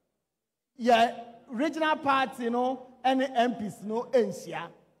yeah regional party no and MPs no ensia.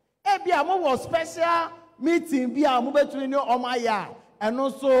 Ebia mo was special meeting bia mo between no omaya. And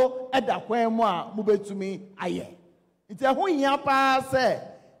also at the Kwemwa Mubetumi Aye. It's a who say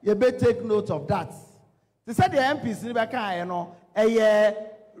you better take note of that. They said the MPs in Baka, you know, a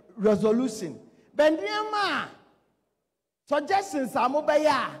resolution. Bendiama suggestions are mobile.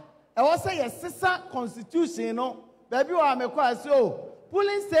 I was say a sister constitution, you know, baby, I'm a question.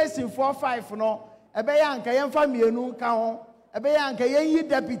 Polling station 4-5, no, a bayanka yan family no count, a bayanka yan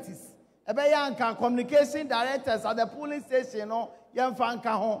deputies, a bayanka communication directors at the polling station, no.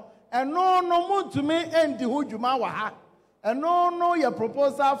 Yamfanka ho and no more to me end the hujuma waha and no your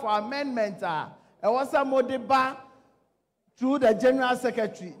proposal for amendment and was a modeba through the General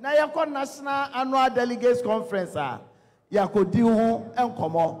Secretary. Now, you call National Annual Delegates Conference. You could do and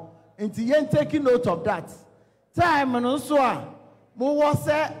come on. And you taking note of that. Time and also, mo was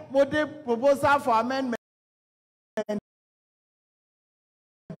a proposal for amendment.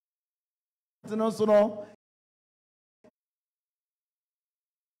 No.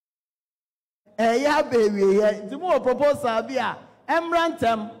 Yeah, baby. The more proposal be a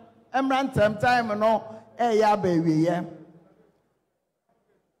emrantem time no. Yeah, baby. Yeah.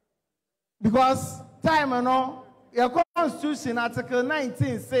 Because time no, your Constitution Article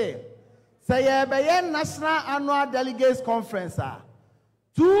 19 say you be National Annual Delegates Conference.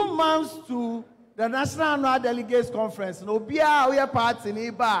 2 months to the National Annual Delegates Conference. No, be a party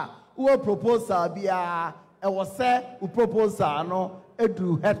neighbor. Who proposal be a was say who proposal no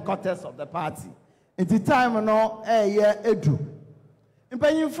edu headquarters of the party. In the time no edu. In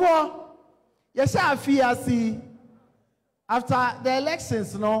Penyinfo, yesha afiasi after the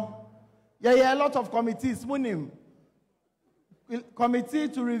elections no, a lot of committees munim. Committee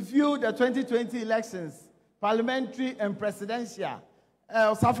to review the 2020 elections, parliamentary and presidential.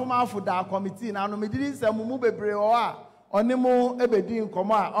 Safuma Fuda committee now no me didn't say mumu bebre oa. Onimo ebedi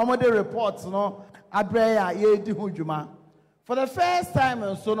nkoma omode reports no abreya ye di hujuma. For the first time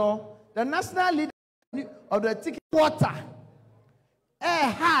so no, the national leader of the ticket water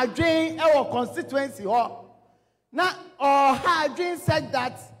ha drain our constituency ho na ha drain said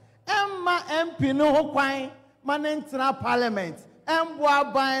that Emma MP no ho kwan manentina parliament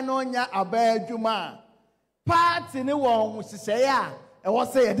emboa ban no nya abajuma party ni won hyehyɛ a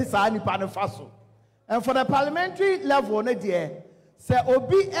ɛwɔ sɛ yɛde saa nipa no fa so. And for the parliamentary level, say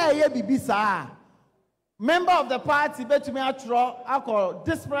Obi Bibisa, member of the party, I call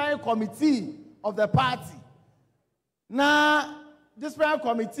disciplinary committee of the party. Now, disciplinary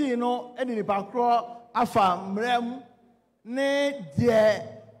committee, you know, any bakro afam mrem ne die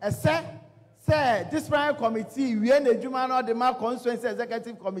say disciplinary committee. We are the Jumano the Mark Constituency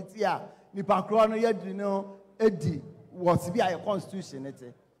Executive Committee. Ni bakro no yet you know edi what's be a constitution.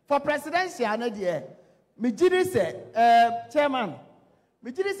 For presidential, me jiri say, chairman,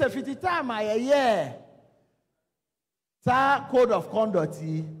 me jiri say 50 time a year. Sa code of conduct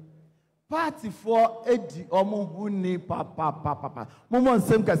party for edi omo huni papa. Mumo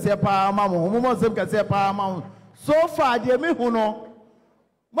nsem kase pa mamu, mumo nsem kase pa mamu. So far de me hu no.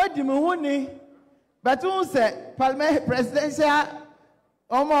 Mo di me huni. But who say parliament presidential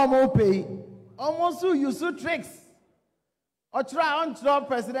omo pay. Omo so use tricks. Or try on to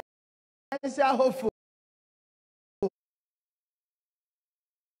presidential hopeful.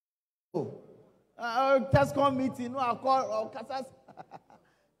 Task committee, no, I call or Casas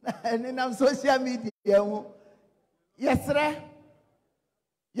and in our social media. Yes, sir.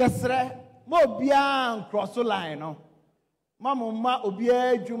 Mo bien cross the line, no. Mamma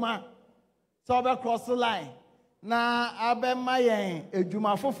obie Juma. So be cross the line. Na abe mayen e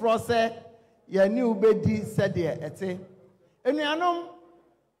Juma foforo se ye ni ubedi said there ete. Enuanom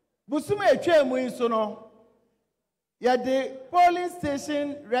busuma etwa mu so no. Ye the polling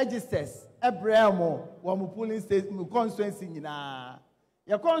station registers Ebremo, one polling station constituency nyina.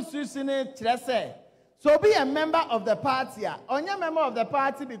 Your constitution kyerɛ so be a member of the party. Onye member of the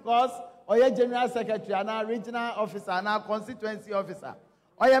party because or your general secretary and regional officer and constituency officer.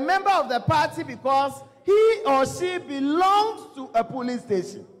 Or a member of the party because he or she belongs to a polling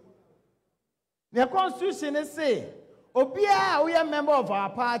station. The constitution say, Obia, we are member of our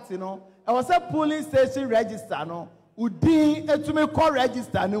party, no. I was a polling station register, no. Udi etume call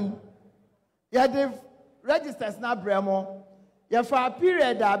register, no. Yeah, the registers na bremo. Yeah, for a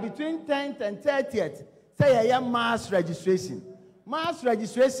period between 10th and 30th, say yeah, mass registration. Mass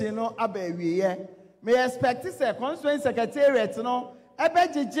registration, no, abe may expect to say constituent secretariat, no,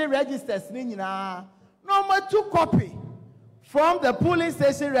 abe registers, no, more 2 copy from the polling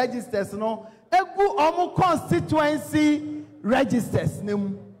station registers, no, egu omu constituency registers,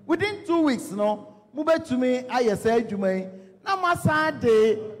 no, within 2 weeks, no, move to me, I say, Jumay, na masa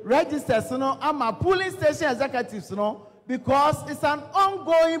de registers, no, ama polling station executives, no, because it's an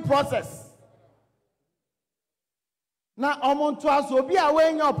ongoing process. Now, Omontuas will be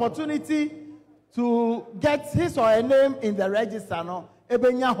awaiting an opportunity to get his or her name in the register. No,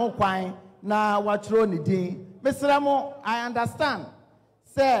 Ebenya Hokwain na watro ni din. Mr. Ramo, I understand.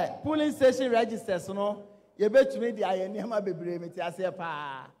 Say, polling station registers, no, you bet to me the ayenema bebre me ti ase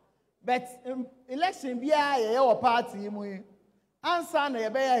pa. But election bia ye your party mu. Answer na ye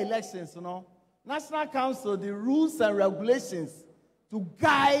be elections, no. National Council, the rules and regulations to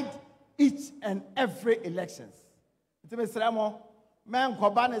guide each and every elections. Mr. Ramo, man,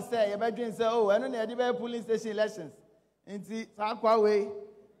 Kobane say, you better say, oh, I don't need to be police station elections. Nti sakwa we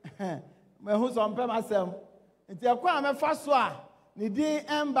me hu so mpem asem. Nti ekwa me fa so a ni din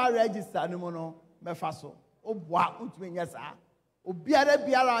emba register no mu no me fa so. Oboa utumi nya sa. Obiara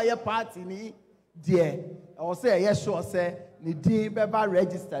biara ye party ni de o say ye sure say ni din beba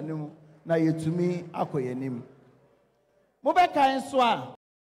register no mu na yetumi akoyenim. Mo be kan so a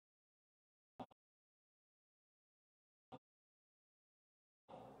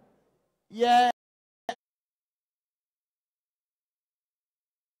yeah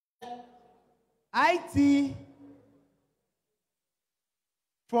IT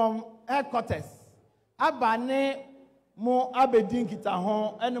from headquarters abane mo abedin kita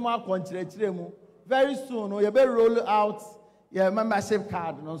ho enemo akonkyerɛkyerɛ mu very soon no ye be roll out your membership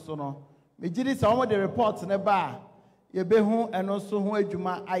card no so no me gidi say omo the report ne ba ye be hu eno so ho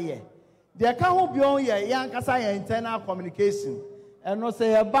adwuma aye de ka ho bion ye yankasa ye internal communication eno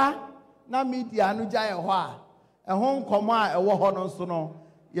say ye ba na media no gya ye ho a ɛho nkomo a ɛwɔ ho no so no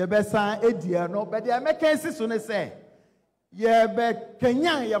ye be san edie no be de mekansi so ne say ye be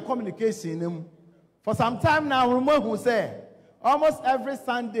kenyan ye communication nim for some time now we who say almost every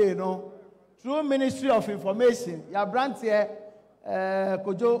Sunday no through Ministry of Information ya branch here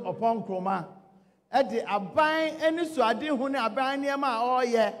kojo upon kroma e de aban eni so ade hu ne aban ne ma o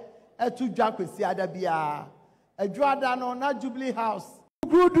ye etu dwa kwesi ada bia adwada no na Jubilee House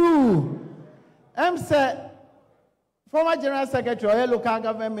gudu say former General Secretary or local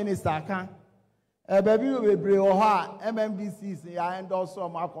government minister kan baby we bre o ha MMDC say ya endorse o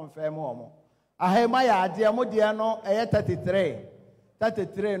ma confirm o ahema ya ade mo de no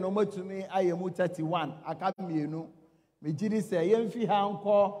 33 no matumi ayemu 31 aka mienu me gidi say yemfi ha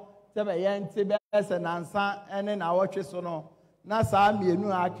nko tebe yente be se nansa ene na wotwe so no na saa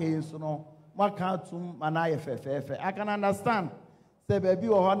mienu aka so no maka tum mana ye fefefe I can understand say baby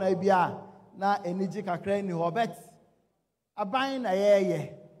wo ho na bia na eniji kakra ni ho bet aban na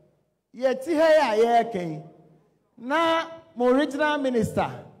ye ti he ya ye ken na mo regional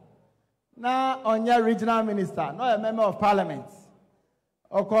minister na onya regional minister no a member of parliament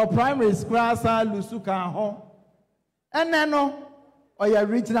oko primary school asa lusuka ho ene no oya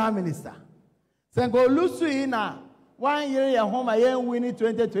regional minister sengo lusu ina 1 year ye ho ma ye win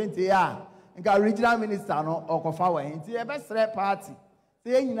 2020 ya nga regional minister no okofa wa nti e be sre party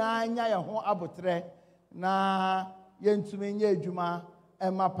se nyina anya ye ho abotre na ye ntumi nya adwuma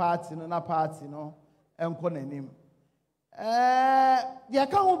ema party no na party no enko nanim ye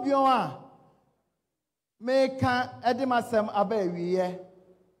ka ho bion a meka edimasem aba wiye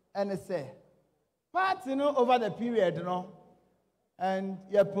and say party no over the period no and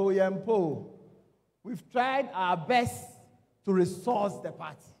yempo we've tried our best to resource the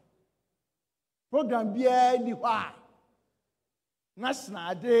party program bia ni wa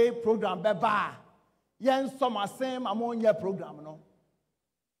national day program beba yen summer same ammonia program no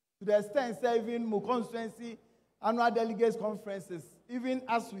to the extent even mo constituency annual delegates conferences even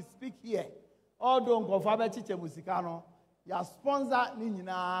as we speak here although nkofa be chiche musika no ya sponsor ni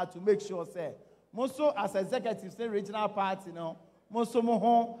nyina to make sure say moso as executive say regional party no moso mo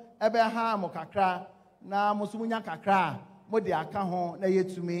ho ebe ha mo kakra na moso munya kakra mo de aka ho na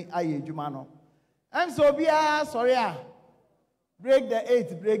yetumi aye adwuma no em so bia sorry break the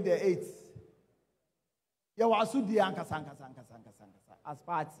 8 ya wasu di ankasa as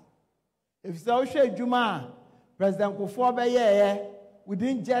party if so hwe adwuma president Kofo be ye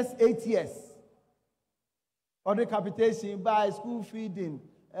within just 8 years or the capitation by school feeding,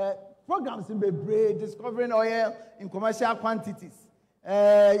 programs in Bebre, discovering oil in commercial quantities,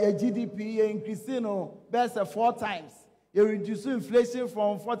 your GDP increasing best 4 times. You reduce inflation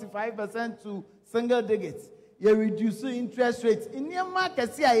from 45% to single digits. You reduce interest rates. In your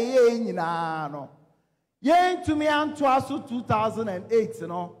market, no. Yen to me and twice 2008,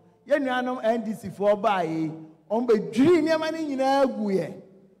 no. Yen no NDC for buy on the dream your money in a guye.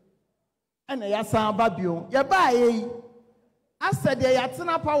 And ya san babio ya bae I said ya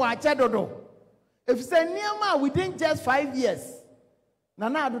yatsena power chedodo if say niama within just 5 years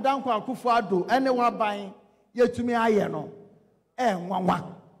na ado dan kwa akufo ado ene wa ban yetumi aye no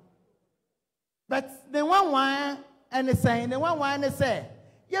nwanwa but the one and say the one say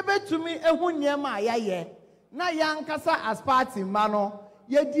ye betumi ehu niama ayaye na yankasa as party ma no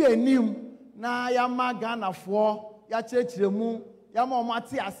ye di anim na ya magana fo ya chechiremu ya ma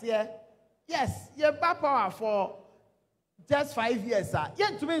omati ase. Yes, you have power for just 5 years, sir.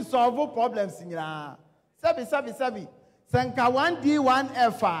 Yet to be solve problems in your Sabi. Senka 1D,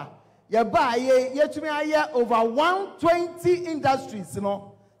 1F, you buy yet to me over 120 industries, you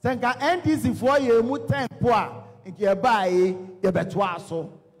know. Senka NDC for you, Mutan Poa, and you buy your betwaso.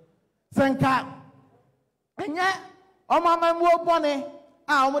 Senka, and yet, Omama mo bone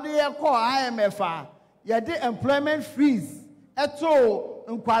omo de call IMF ye de employment freeze eto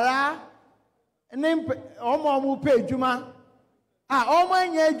nkwara nim omo pay adwuma omo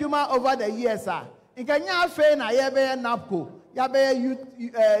anya adwuma over the years nkanya afa na ye be NAPCO ya be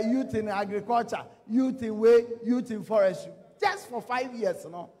youth in agriculture, youth in way, youth in forestry just for 5 years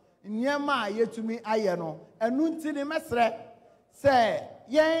no nyema yetumi aye no enu nti ne mesre say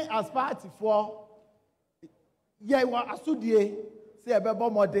yen as party for ye wa asudie say ebebo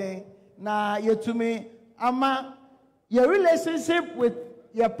modern na yetumi ama your relationship with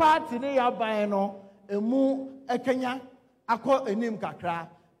your party ne your ban no emu ekenya akọ enim kakra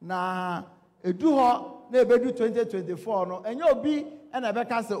na edu ho na ebedu 2024 no enye obi na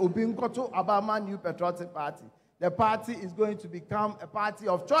ebeka say obi nkoto Abama New Patriotic Party. The party is going to become a party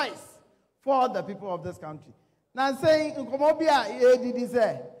of choice for the people of this country. Now saying nkomobia edidi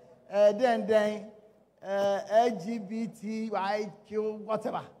say then LGBTQ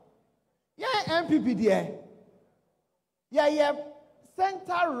whatever. Yeah, NPP there. Yeah,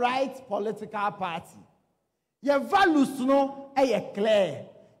 center right political party. Your values no are clear.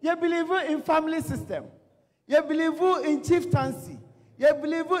 You believe in family system. You believe in chieftaincy. You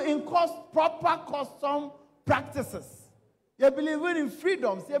believe in proper custom practices. You believe in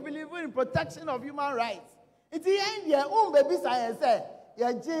freedoms. You believe in protection of human rights. It's the end here. Baby say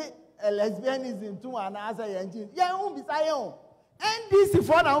lesbianism too and answer yenji. Say NDC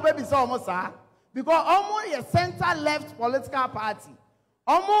for now baby say almost because almost a center left political party.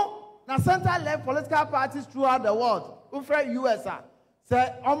 Almost na center left political parties throughout the world. Ufre US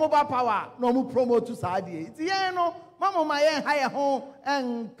say almost power no mu promote to Saudi. It's here no. Mama ma yen hire home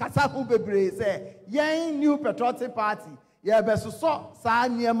and kasa hu bebre say yen New Patriotic Party ye be so sa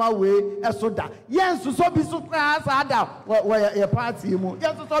niema we esoda yen so bi so kra sa da we party mu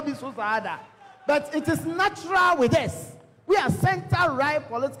yen so bi so sa da, but it is natural with us. We are center right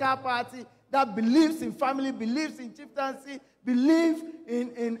political party that believes in family, believes in chieftaincy, believes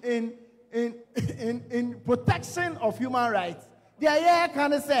in protection of human rights. The air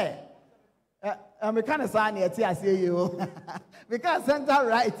can say we can't say you because center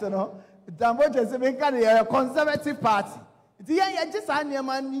right, you know. A conservative party. The just but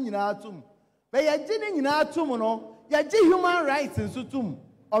human rights in sutum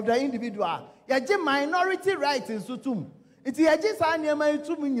of the individual. Minority rights in sutum. It's just say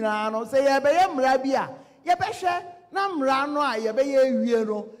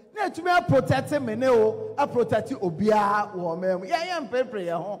na to me protect me no a protect obia wo mem ye mpepre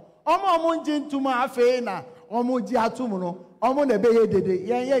ye ho omo njin tuma afi na omo ji atum no omo na be ye dede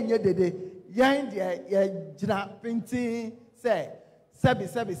ye nye dede ye de gina pinti say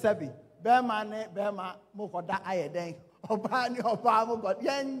sebi be ma ne be ma mo koda ayeden oba ni oba mo god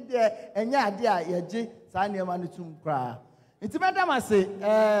ye de enya ade a ye ji sa ne ma no tum kra nti madam ase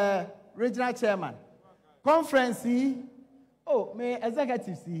regional chairman conference. Oh, me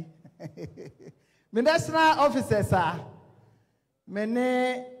executive see. Me national officers me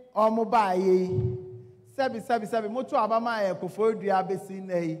ne omobaye. Sebi. Moto abama e kofo dua besi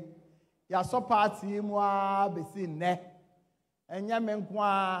nei. Ya so party mu a besi ne. Enya me nko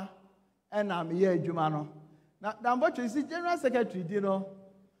a na me ye adwuma no. Na dambocho si general secretary di no.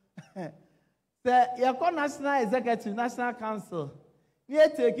 Say ya ko national executive, national council. We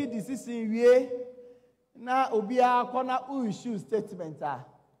take decision wie na obia kona issue statement na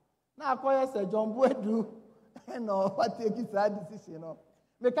akoye se John Buedu no what take that decision no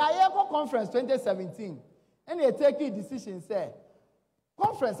make aye ko conference 2017 and they take decision say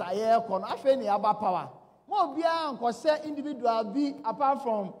conference aye ko no afa ni aba power mo obia nko share individual bi apart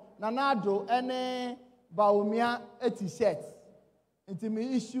from Nanado ene Baumia a t-shirt into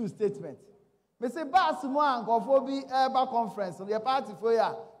me issue statement. Me say bass mo ankofo bi eba conference the party for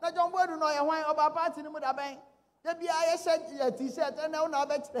ya na John Boy do no ye hwan oba party ni mu da ben de bia ye shirt t-shirt na una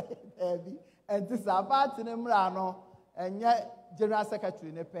ba kire bi and this party ni mra no enye general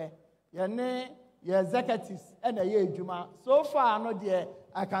secretary ne pe ye ne ye executives and ye adwuma so far no there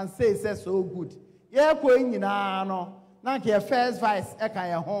I can say so good ye ko nyina no na ke first vice e kan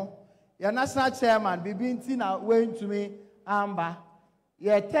ye ho ye national chairman bibi nti na went to me amba.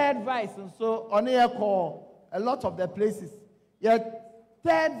 Your third vice, and so on your call a lot of the places. Your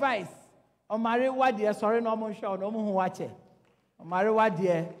third vice, on Mariwa dear, sorry, no more show, no more watch it. On Mariwa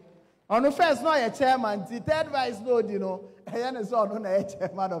dear. On the first, no, your chairman, the third vice, no, you know, and is on the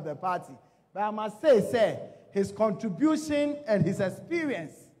chairman of the party. But I must say, his contribution and his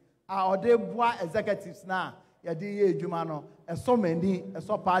experience are the bois executives now. Ya di Jumano, and so many, and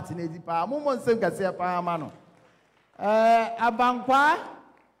so party, and the moment same can say a paramano. Abankwa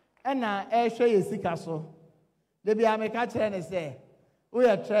ena ehwe yesika so The be America China say, we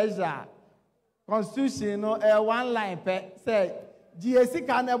are treasure. Constitution no one line pe say GSC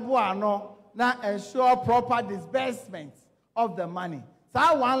can no now ensure proper disbursement of the money.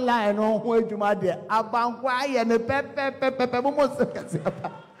 So one line no who juma there abankwa ye ne pe mo se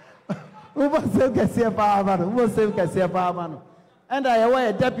kese pa no and I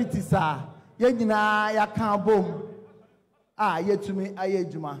wear deputy sir ye nyina ya kan bom ye tumi aye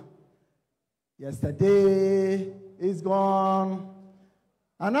juma. Yesterday is gone.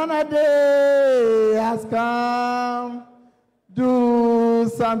 Another day has come. Do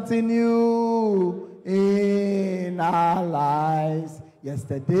something new in our lives.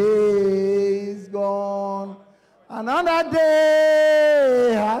 Yesterday is gone. Another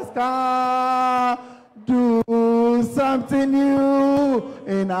day has come. Do something new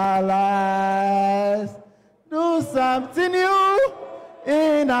in our lives. Do something new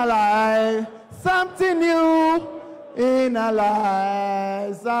in our lives. Something new in our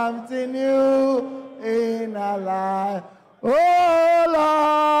lives, something new in our lives. Oh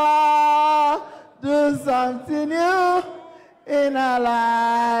Lord, do something new in our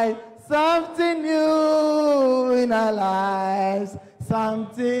lives, something new in our lives,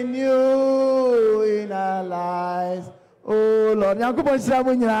 something new in our lives. Oh Lord, Yankupon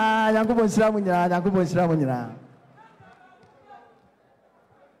Shramunya, Yankupon Shramunya, Yankupon Shramunya.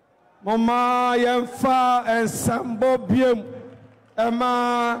 Mama Yemfa and Sambo Biem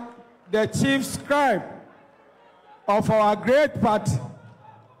Emma, the chief scribe of our great party.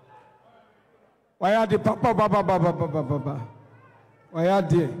 Why are the papa? Why are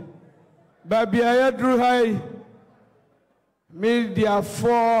they? Baby, I drew high. Media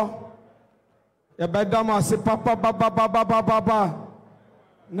for the bedama say papa.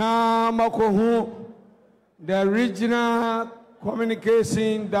 Na Mokohu, the regional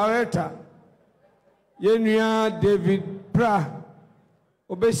communication director Yenuya David Pra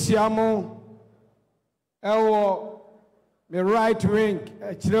Obesiamo Ewo the right wing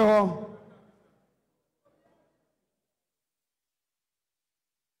Chiro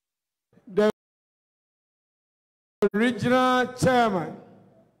the regional chairman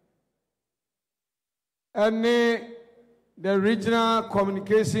and the regional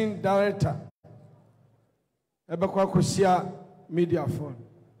communication director Ebekwa Kusia media phone.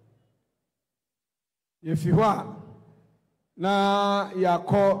 If you are now, you are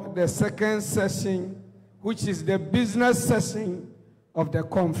called the second session, which is the business session of the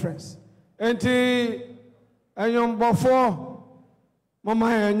conference. Enti anyom before Mama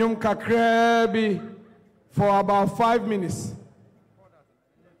anyom kakrebi for about 5 minutes.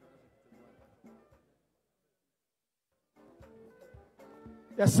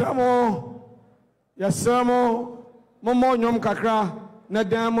 Yes, sir, Momo nyom kakra na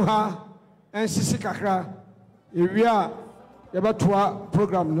damu ha ensisi kakra ewia yebatoa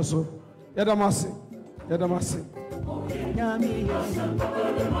program no so yadamase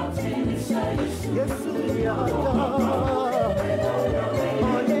Yesu ya